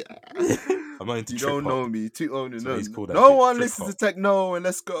 Yeah. I'm not into you trip don't hop. know me. Too old So he's no. called that No shit one trip listens hop. to techno and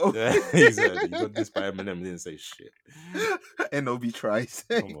let's go. Yeah, exactly. You got this by Eminem, didn't say shit. NOB tries.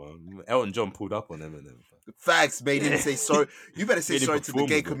 Come on, Elton John pulled up on Eminem. Facts made him say sorry. You better say Made him sorry to the perform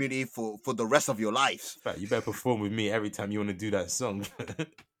gay with him. community for the rest of your life. Fact, you better perform with me every time you want to do that song.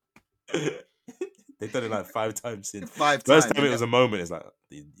 They've done it like 5 times since. First time it was a moment. It's like,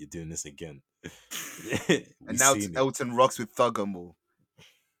 you're doing this again. And now it's Elton rocks with Thuggermore.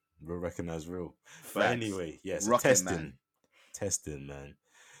 Real recognize real. Facts. But anyway, yes, Rockin', testing. man. Testing, man.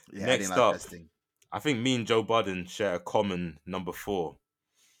 Yeah, Next I didn't up, like testing. I think me and Joe Budden share a common number 4.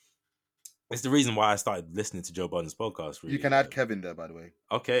 It's the reason why I started listening to Joe Budden's podcast. Really. You can add Kevin there, by the way.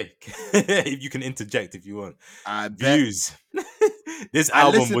 Okay. You can interject if you want. I bet. Views. This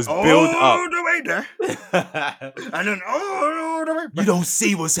album was built up. All the way there. And then all the way back. You don't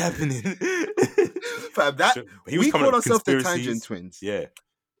see what's happening. Fam, we call ourselves the Tangent Twinz. Yeah.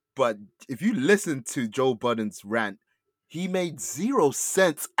 But if you listen to Joe Budden's rant, he made 0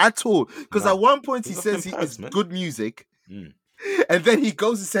 sense at all. Because at one point he says it's good music. And then he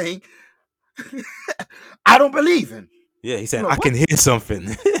goes to saying, I don't believe in. Yeah, he said, I can hear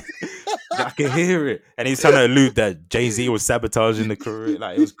something. I can hear it. And he's trying to allude that Jay-Z was sabotaging the career.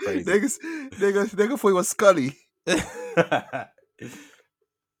 Like, it was crazy. Nigga thought he was Scully.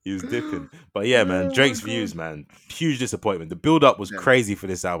 He was dipping. But yeah, man, Drake's views, man. Huge disappointment. The build-up was crazy for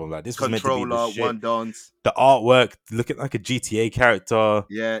this album. Like, this was meant to be the shit. One Dance. The artwork, looking like a GTA character.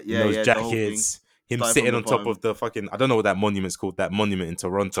 Yeah. Those jackets. Him sitting on top of the fucking, I don't know what that monument's called, that monument in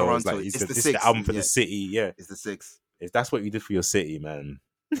Toronto. It's like, it's this the is the album for the city. Yeah. It's the 6. If that's what you did for your city, man,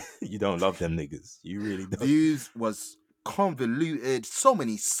 you don't love them niggas. You really don't. Views was convoluted. So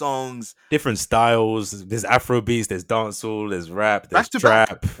many songs. Different styles. There's Afro beats, there's dancehall, there's rap, there's back to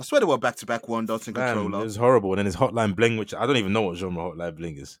trap. back. I swear they were back to back One Dance and Man, Controller. it was horrible. And then there's Hotline Bling, which I don't even know what genre Hotline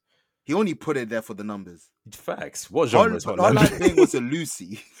Bling is. He only put it there for the numbers. Facts. What genre is Hotline Hotline Bling was a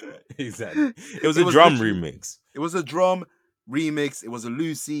Lucy. Exactly. It was a drum remix. It was a drum remix. It was a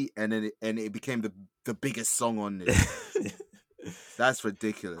Lucy, and then it became the biggest song on it. That's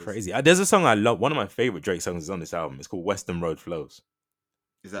ridiculous. Crazy. There's a song I love. One of my favorite Drake songs is on this album. It's called Western Road Flows.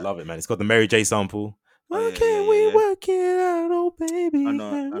 Love it, man. It's got the Mary J sample. Why can't we work it out, oh baby? I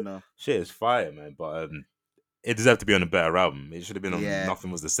know. Shit, it's fire, man. But it deserved to be on a better album. It should have been on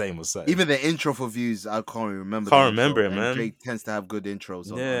Nothing Was the Same or something. Even the intro for Views, I can't remember. Can't remember it, man. Drake tends to have good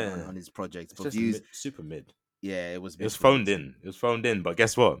intros on his projects. But Views, super mid. Yeah, it was. It was phoned in. It was phoned in. But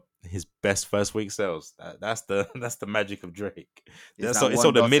guess what? His best first week sales. That's the magic of Drake. It's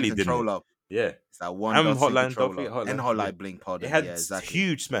all the Millie didn't it? Yeah, it's that one. And Hotline, and Hotline Bling. Pardon. It had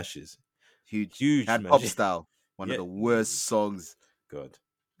huge smashes. Huge. It had Pop Style. One of the worst songs. God.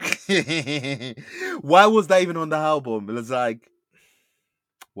 Why was that even on the album? It was like,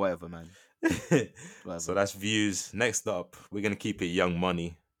 whatever, man. Whatever. So that's Views. Next up, we're gonna keep it Young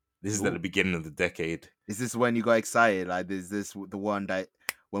Money. This is at the beginning of the decade. Is this when you got excited? Like, is this the one that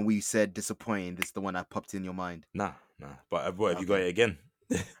when we said disappointing? This is the one that popped in your mind? Nah. But what, have you got it again?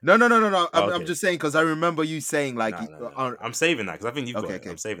 No. I'm just saying because I remember you saying like. No. I'm saving that because I think you've got it.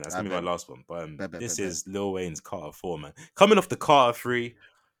 I'm saving that. That's gonna be my last one. But this is Lil Wayne's Carter 4, man. Coming off the Carter 3.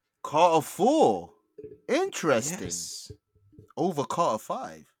 Carter 4. Interesting. Yes. Over Carter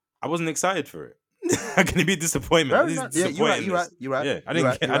 5. I wasn't excited for it. How can it be disappointment? You're right. Yeah,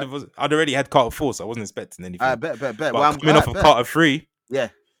 I'd already had Carter 4, so I wasn't expecting anything. I bet. But well, coming off of Carter 3, yeah,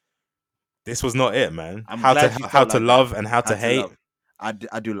 this was not it, man. How to love and how to hate. I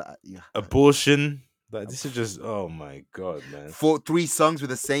do like abortion. Like, this is just, oh my god, man. 3 songs with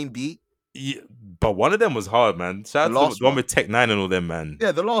the same beat. Yeah, but one of them was hard, man. Shout out to the one with Tech 9 and all them, man.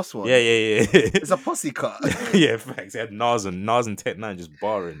 Yeah, the last one. Yeah. It's a posse cut. Yeah, facts. It had Nas and Tech 9 just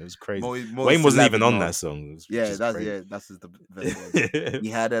barring. It was crazy. Wayne wasn't even on that song. That's the best one. He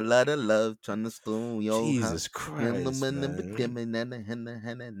had a lot of love trying to steal your Jesus Christ,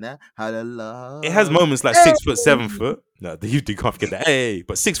 had a lot. It has moments like 6 foot, 7 foot. No, you can't forget that. Hey,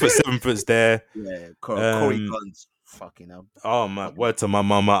 but 6 foot, 7 foot's there. Yeah, Corey Guns. Fucking hell. Oh my word to my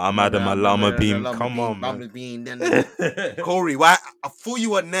mama, I'm out of my llama beam. Come on, man. Corey, why? I thought you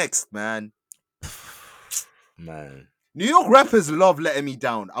were next, man. Man. New York rappers love letting me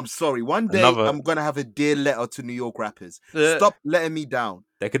down. I'm sorry. One day I'm gonna have a dear letter to New York rappers. Stop letting me down.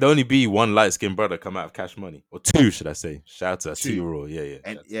 There could only be one light-skinned brother come out of Cash Money. Or 2, should I say. Shout out to a 2-year-old.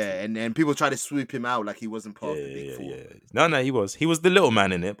 Yeah. And people try to sweep him out like he wasn't part of the big four. Yeah. No, he was. He was the little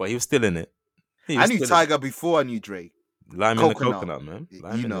man in it, but he was still in it. I knew Tiger before I knew Drake. Lime in the coconut, man.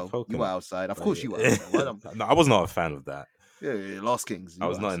 You were outside. Of course you were outside. No, I was not a fan of that. Yeah, Lost Kings. I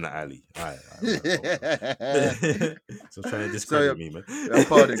was not in the alley. All right. So trying to discredit me, man.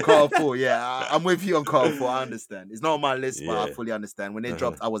 Pardon, Carl 4. Yeah, I'm with you on Carl 4. I understand. It's not on my list, but I fully understand. When it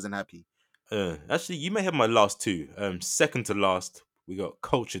dropped, I wasn't happy. Actually, you may have my last two. Second to last, we got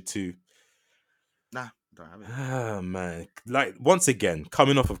Culture 2. Nah, don't have it. Ah, man. Like, once again,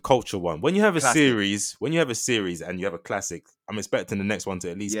 coming off of Culture 1. When you have a series and you have a classic, I'm expecting the next one to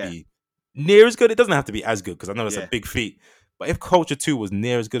at least be near as good. It doesn't have to be as good because I know it's a big feat. But if Culture 2 was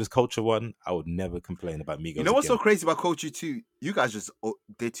near as good as Culture 1, I would never complain about Migos. You know what's again. so crazy about Culture 2? You guys just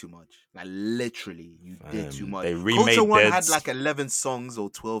did too much. Like, literally, you did too much. They remade Culture 1 Deads. had like 11 songs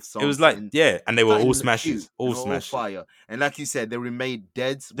or 12 songs. It was like, and they were all smashes. All smashes. Fire. And like you said, they remade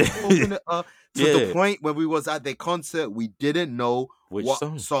Deads. We opened it up to the point where we was at their concert, we didn't know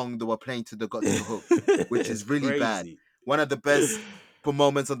what song they were playing to the hook, which is really bad. One of the best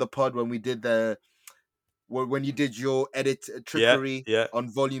moments on the pod when we did when you did your edit trickery on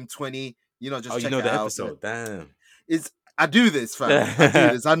volume 20, just check it out. The episode. Damn. I do this, fam. I do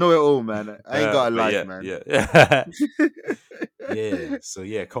this. I know it all, man. I ain't got a life, man. Yeah. So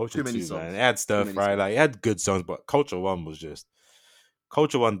Culture 2, man. It had stuff, right? Like it had good songs, but Culture 1 was just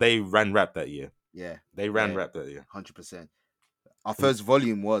Culture 1. They ran rap that year. Yeah, they ran rap that year. 100%. Our first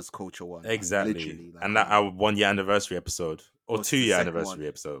volume was Culture 1. Exactly, literally, and that our 1 year anniversary episode or 2 year anniversary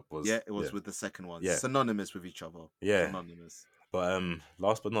episode was. Yeah, it was with the second one. Yeah, synonymous with each other. Yeah, synonymous. But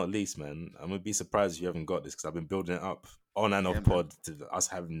last but not least, man, I'm gonna be surprised if you haven't got this because I've been building it up on and off pod to us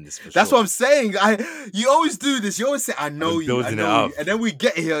having this. That's what I'm saying. You always do this. You always say, "I know you," and then we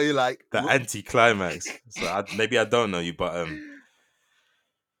get here. You're like the anti-climax. So maybe I don't know you, but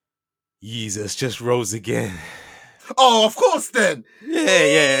Jesus just rose again. Oh, of course, then.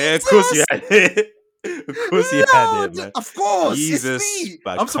 Yeah. Of course you had it. Of course you had it, man. Of course, Jesus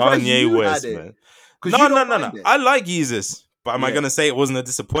by I'm Kanye West, man. No. I like Jesus, but am I gonna say it wasn't a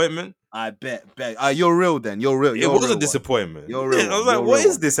disappointment? I bet. You're real then. You're real. It was a disappointment. You're real. I was like, what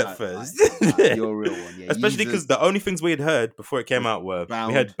is this at first? You're real one. Yeah, especially because the only things we had heard before it came out were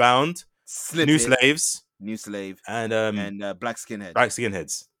we had Bound, New Slaves, and Black Skinheads. Black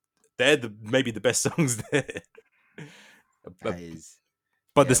Skinheads. They're maybe the best songs there.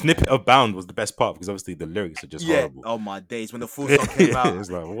 But the snippet of Bound was the best part because obviously the lyrics are just horrible. Oh my days, when the full song came out, it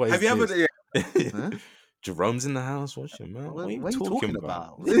was like, what is have you this? ever? Jerome's in the house. What's your man? What are you talking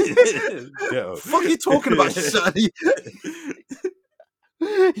about? Fuck you talking about, son?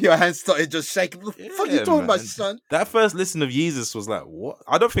 Your hands started just shaking. What the fuck you talking about, son? That first listen of Jesus was like, what?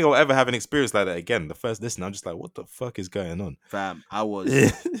 I don't think I'll ever have an experience like that again. The first listen, I'm just like, what the fuck is going on? Fam, I was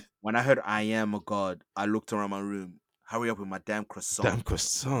when I heard I Am a God, I looked around my room. Hurry up with my damn croissant. Damn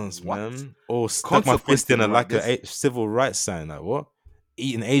croissants, man. Or stuck my fist in a civil rights sign. Like, what?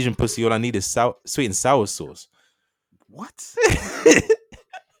 Eating Asian pussy, all I need is sweet and sour sauce. What?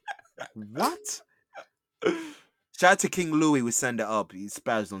 What? Shout out to King Louis, we send it up. He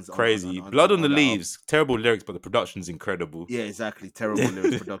spazzed on crazy. Blood on the Leaves. Terrible lyrics, but the production's incredible. Yeah, exactly. Terrible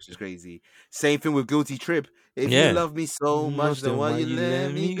lyrics, production's crazy. Same thing with Guilty Trip. If you love me so much, then why you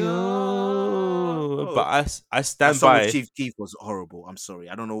let me go? But I stand by. Chief Keef was horrible. I'm sorry.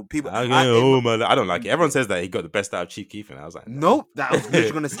 I don't know. People. I don't like it. Everyone says that he got the best out of Chief Keef, and I was like, nope. That was what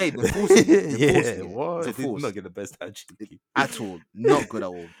you're gonna say. The force. What? He did not get the best out of Chief Keef at all. Not good at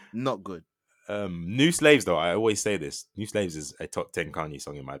all. Not good. New Slaves, though, I always say this. New Slaves is a top 10 Kanye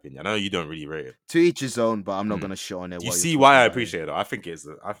song in my opinion. I know you don't really rate it. To each his own, but I'm not gonna shit on it. You see why I appreciate it, though? I think it's.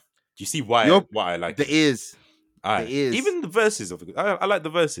 You see why I like it. There is. Even the verses of it. I like the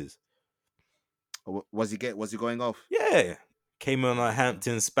verses. Was he going off? Yeah. Came on a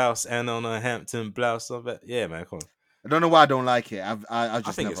Hampton spouse and on a Hampton blouse of it. Yeah, man, come on. I don't know why I don't like it. I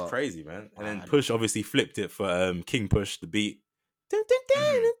think it's crazy, man. And then Push obviously flipped it for King Push, the beat.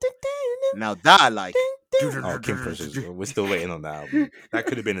 Now that I like. King Push we're still waiting on that album. That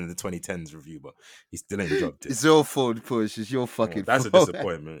could have been in the 2010s review, but he still ain't dropped it. It's your fault, Push. It's your fucking that's fault. A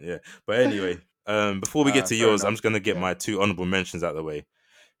disappointment, yeah. But anyway, before we get to yours, I'm just going to get my 2 honorable mentions out of the way.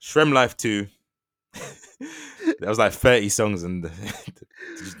 Shrem Life 2. There was like 30 songs and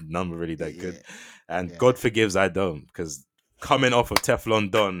none were really that good. And God Forgives I Don't, because coming off of Teflon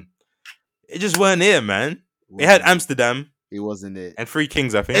Don, it just weren't here, man. It had Amsterdam. It wasn't it. And Three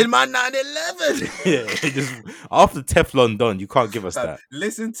Kings, I think. In my 911. It just after Teflon Don, you can't give us that.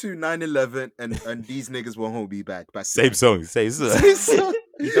 Listen to 911 and these niggas won't be back. Same song. Same song.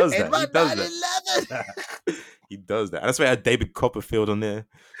 He does that. He does that. He does that. And that's why I had David Copperfield on there.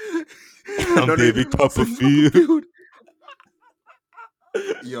 I'm David Copperfield.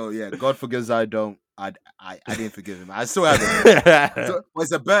 Yo, yeah. God Forgives I Don't. I didn't forgive him. I still haven't. So,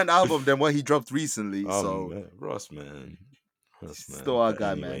 it's a burnt album than what he dropped recently. Man. Ross, man. Still our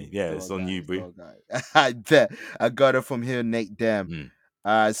guy, anyway, man. Yeah, Still it's our on guy, you, still bro. our guy. I bet. I got it from here, Nate. Damn.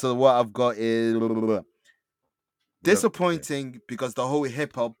 So what I've got is disappointing because the whole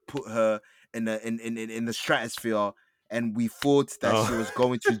hip hop put her in the stratosphere, and we thought that she was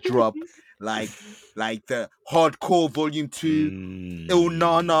going to drop like the hardcore volume 2, Il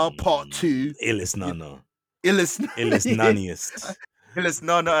Nana part 2, Illest Nana, illest naniest, illest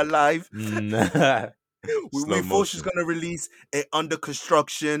Nana alive. We Slow thought she's motion. gonna release it under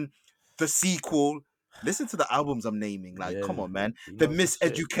construction, the sequel. Listen to the albums I'm naming. Like, come on, man. The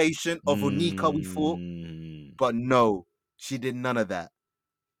miseducation of Onika, we thought. But no, she did none of that.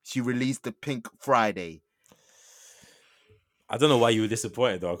 She released the Pink Friday. I don't know why you were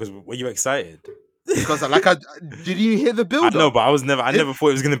disappointed though, because were you excited? Because did you hear the build up? No, but I never thought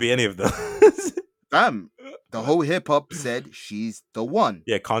it was gonna be any of them. Damn, the whole hip hop said she's the one.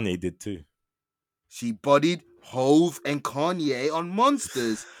 Yeah, Kanye did too. She bodied Hove and Kanye on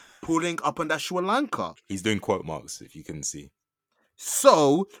Monsters, pulling up on that Sri Lanka. He's doing quote marks, if you can see.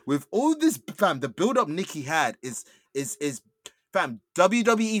 So with all this, fam, the build up Nicki had is fam.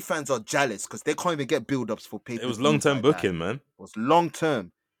 WWE fans are jealous because they can't even get build ups for people. It was long term booking, man. It was long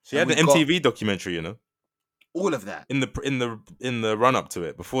term. She had an MTV documentary, you know. All of that in the run up to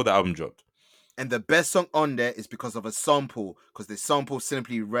it before the album dropped. And the best song on there is because of a sample, because the sample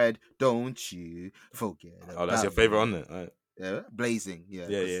simply read, "Don't you forget." Oh, that's your favorite on there, right? Yeah, Blazing. Yeah.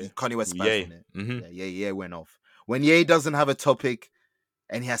 Kanye West Ye. on it. Yeah, went off. When Ye doesn't have a topic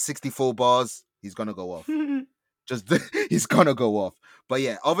and he has 64 bars, he's gonna go off. He's gonna go off. But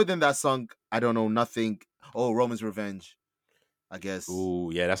yeah, other than that song, I don't know nothing. Oh, Roman's Revenge, I guess.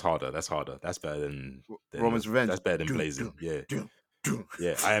 Oh yeah, that's harder. That's better than Roman's Revenge. That's better than Blazing.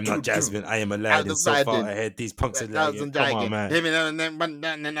 Yeah, I am not Jasmine. I am Aladdin. So far ahead, these punks are lagging. Come on, man.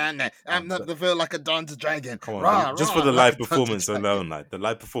 I'm not the feel like a dance dragon. Come on, just for the live performance alone, like the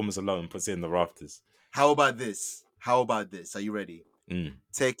live performance alone puts it in the rafters. How about this? Are you ready?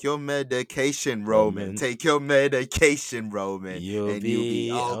 Take your medication, Roman. Take your medication, Roman. You'll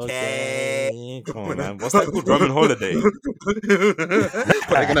be okay. Come on, man. What's that called? Roman Holiday.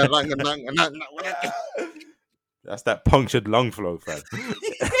 That's that punctured lung flow, fam.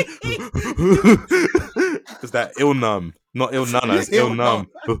 It's that ill numb. Not ill nana, it's ill numb.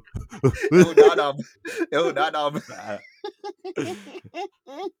 Ill nanum.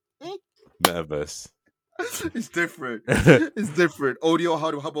 Metaverse. It's different. It's different. Audio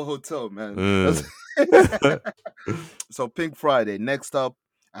Hubble Hotel, man. So Pink Friday. Next up,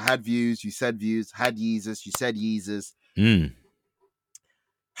 I had views. You said views. Had Yeezus. You said Yeezus.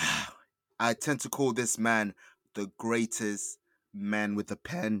 I tend to call this man the greatest man with a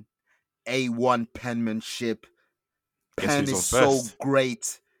pen. A1 penmanship. Pen is so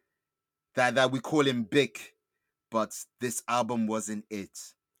great that we call him Big. But this album wasn't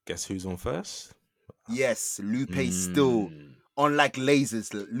it. Guess who's on first? Yes, Lupe still. Unlike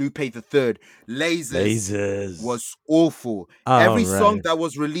Lasers, Lupe the Third. Lasers was awful. Every song that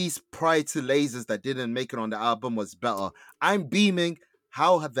was released prior to Lasers that didn't make it on the album was better. I'm beaming.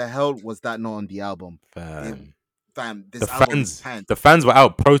 How the hell was that not on the album? Fam, this album is panned. The fans were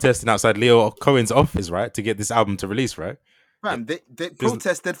out protesting outside Leo Cohen's office, right, to get this album to release, right? Fam, they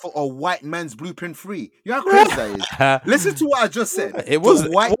protested for a white man's Blueprint Free. You know how crazy that is? Listen to what I just said. It was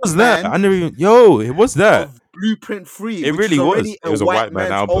that. I never even. Yo, it was that. Blueprint Free. It really was. It was a white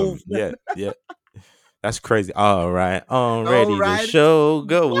man album. Yeah. That's crazy. All right. Already the show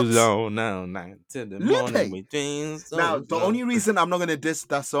goes on now. To the morning with dreams. Now, the only reason I'm not going to diss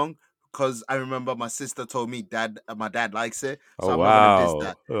that song, because I remember my sister told me my dad likes it. So I'm not going to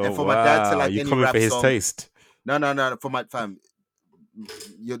diss that. And for my dad to like any rap for his song, taste. No. For my fam,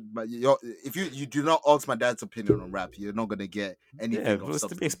 if you do not ask my dad's opinion on rap, you're not gonna get anything. Yeah, it's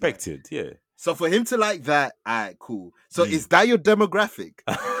to be expected. Yeah. So for him to like that, alright, cool. So is that your demographic?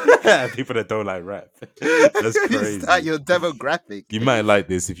 People that don't like rap. That's crazy. Is that your demographic? You might like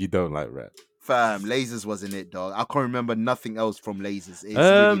this if you don't like rap. Fam, Lasers wasn't it, dog. I can't remember nothing else from Lasers.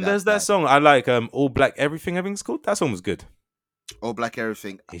 There's that song I like. All Black Everything. I think it's called. That song was good. All Black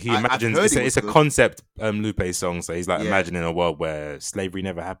Everything. He imagines it's a concept Lupe song, so he's like imagining a world where slavery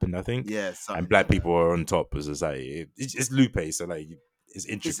never happened, I think. Yeah, and black people are on top as a society. It's Lupe, so like it's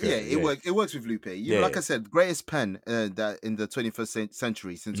intricate. It works with Lupe. Like I said, greatest pen that in the 21st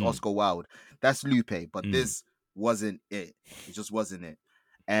century since Oscar Wilde. That's Lupe, but this wasn't it. It just wasn't it.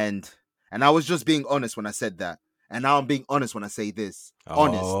 And I was just being honest when I said that. And now I'm being honest when I say this.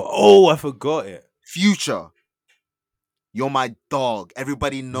 Honest. Oh, I forgot it. Future. You're my dog.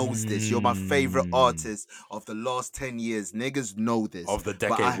 Everybody knows this. You're my favorite artist of the last 10 years. Niggas know this. Of the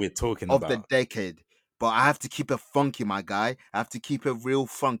decade we're talking about. Of the decade. but I have to keep it funky, my guy. I have to keep it real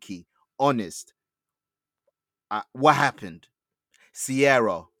funky, honest. What happened?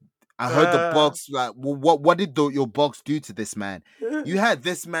 Sierra, I heard the box. Like, what did your box do to this man? You had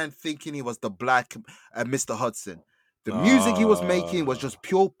this man thinking he was the black Mr. Hudson. The music he was making was just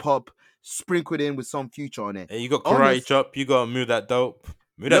pure pop, sprinkled in with some Future on it. Hey, you got Karate Chop. You got Move That Dope.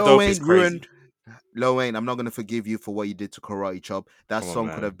 Move That Dope is crazy. Ruined. Lil Wayne, I'm not going to forgive you for what you did to Karate Chop. That song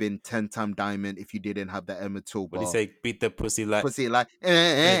could have been 10-time diamond if you didn't have that Emma Tool bar. What do you say? Beat the pussy like... Pussy like...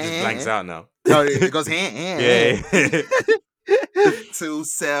 It just blanks out now. No, it goes... Yeah. 2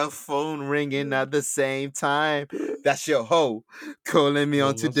 cell phone ringing at the same time. That's your hoe calling me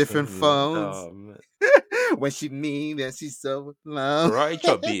on 2 different phones. Oh, man. When she mean that she's so loud. Karate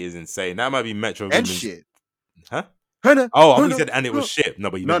Chop beat is insane. That might be Metro and shit. Huh? Oh, I thought you said and it was shit. No,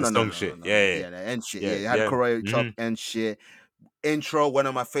 but you meant the song shit. Yeah, and shit. Yeah, you had Karate Chop and shit. Intro, one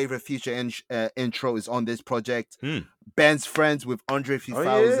of my favorite Future intro is on this project. Band's Friends with Andre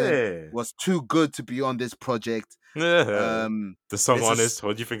 3000 was too good to be on this project. The song Honest,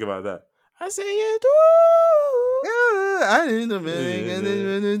 what do you think about that? I say you do. I need to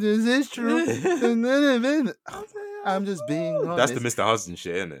this is true. I'm just being honest. That's the Mr. Hudson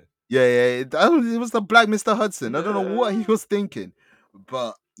shit, isn't it? Yeah. It was the black Mr. Hudson. I don't know what he was thinking.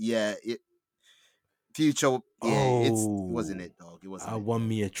 But yeah, Future, it wasn't it, dog. It wasn't. I won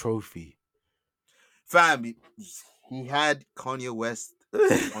me a trophy. Fam, he had Kanye West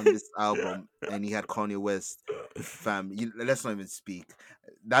on this album, and he had Kanye West. Fam, let's not even speak.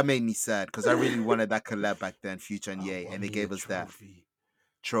 That made me sad because I really wanted that collab back then, Future and Ye, and they gave us that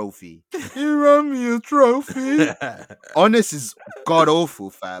trophy. You won me a trophy. Honest is god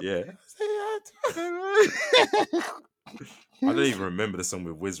awful, fam. Yeah. I don't even remember the song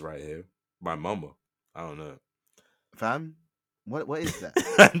with Wiz right here. My mama. I don't know. Fam, what is that?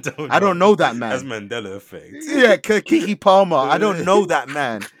 I don't know that man. That's Mandela effect. Yeah, Kiki Palmer. I don't know that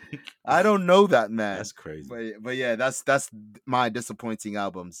man. That's crazy. But yeah, that's my disappointing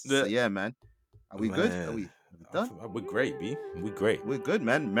albums. So yeah, man. Are we good? Are we done? We're great, B. We're great. We're good,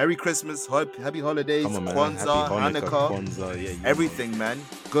 man. Merry Christmas, happy holidays, Come on, man. Kwanzaa, Happy Hanukkah, everything, man.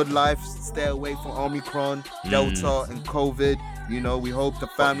 Good life. Stay away from Omicron, Delta, and COVID. You know, we hope the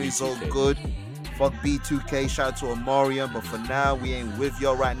family's all good. Fuck B2K, shout out to Omarion, but for now, we ain't with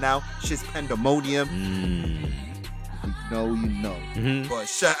y'all right now. Shit's pandemonium. You know. But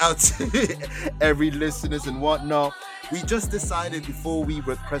shout out to every listeners and whatnot. We just decided before we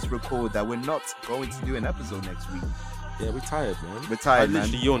press record that we're not going to do an episode next week. Yeah, we're tired, man. We're tired, man. I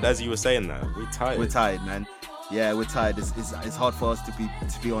literally yawned as you were saying that. We're tired. We're tired, man. Yeah, we're tired. It's hard for us to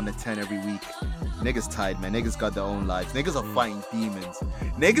be on the 10 every week. Niggas tired, man. Niggas got their own lives. Niggas are fighting demons.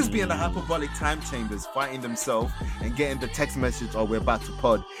 Niggas be in the hyperbolic time chambers fighting themselves and getting the text message, oh, we're about to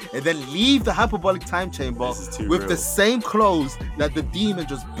pod. And then leave the hyperbolic time chamber with the same clothes that the demon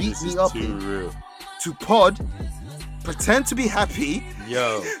just beat me up in. To pod, pretend to be happy,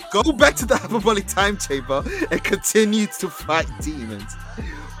 go back to the hyperbolic time chamber and continue to fight demons.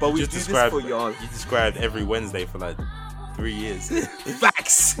 But we do this for y'all. You described every Wednesday for like 3 years.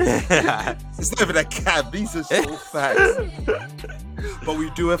 Facts. It's not even a cab. These are so facts. But we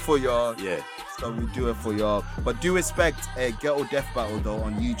do it for y'all. Yeah. So we do it for y'all. But do expect a Ghetto Death Battle though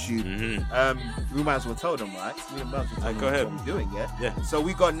on YouTube. We might as well tell them, right? We might as well tell them go ahead. what we're doing, yeah? Yeah. So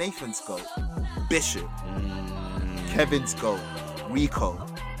we got Nathan's goal, Bishop, Kevin's goal, Rico,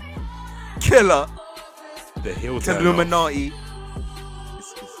 Killer, the Hill Illuminati.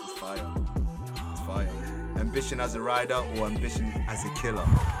 It's fire. It's fire. Ambition as a rider or ambition as a killer?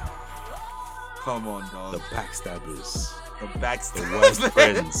 Come on, dog. The backstabbers. The worst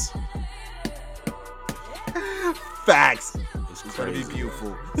friends. Facts. It's gonna be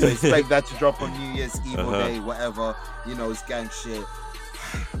beautiful. So expect that to drop on New Year's Eve or day, whatever. You know, it's gang shit.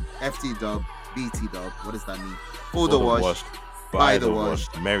 FT dub, BT dub. What does that mean? For the wash. By the wash.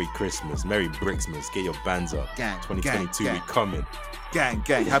 Merry Christmas. Merry Brixmas. Get your bands up. Gang. 2022, we coming. Gang.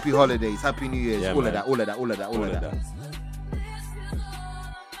 Happy holidays. Happy New Year's. Yeah, all man. of that.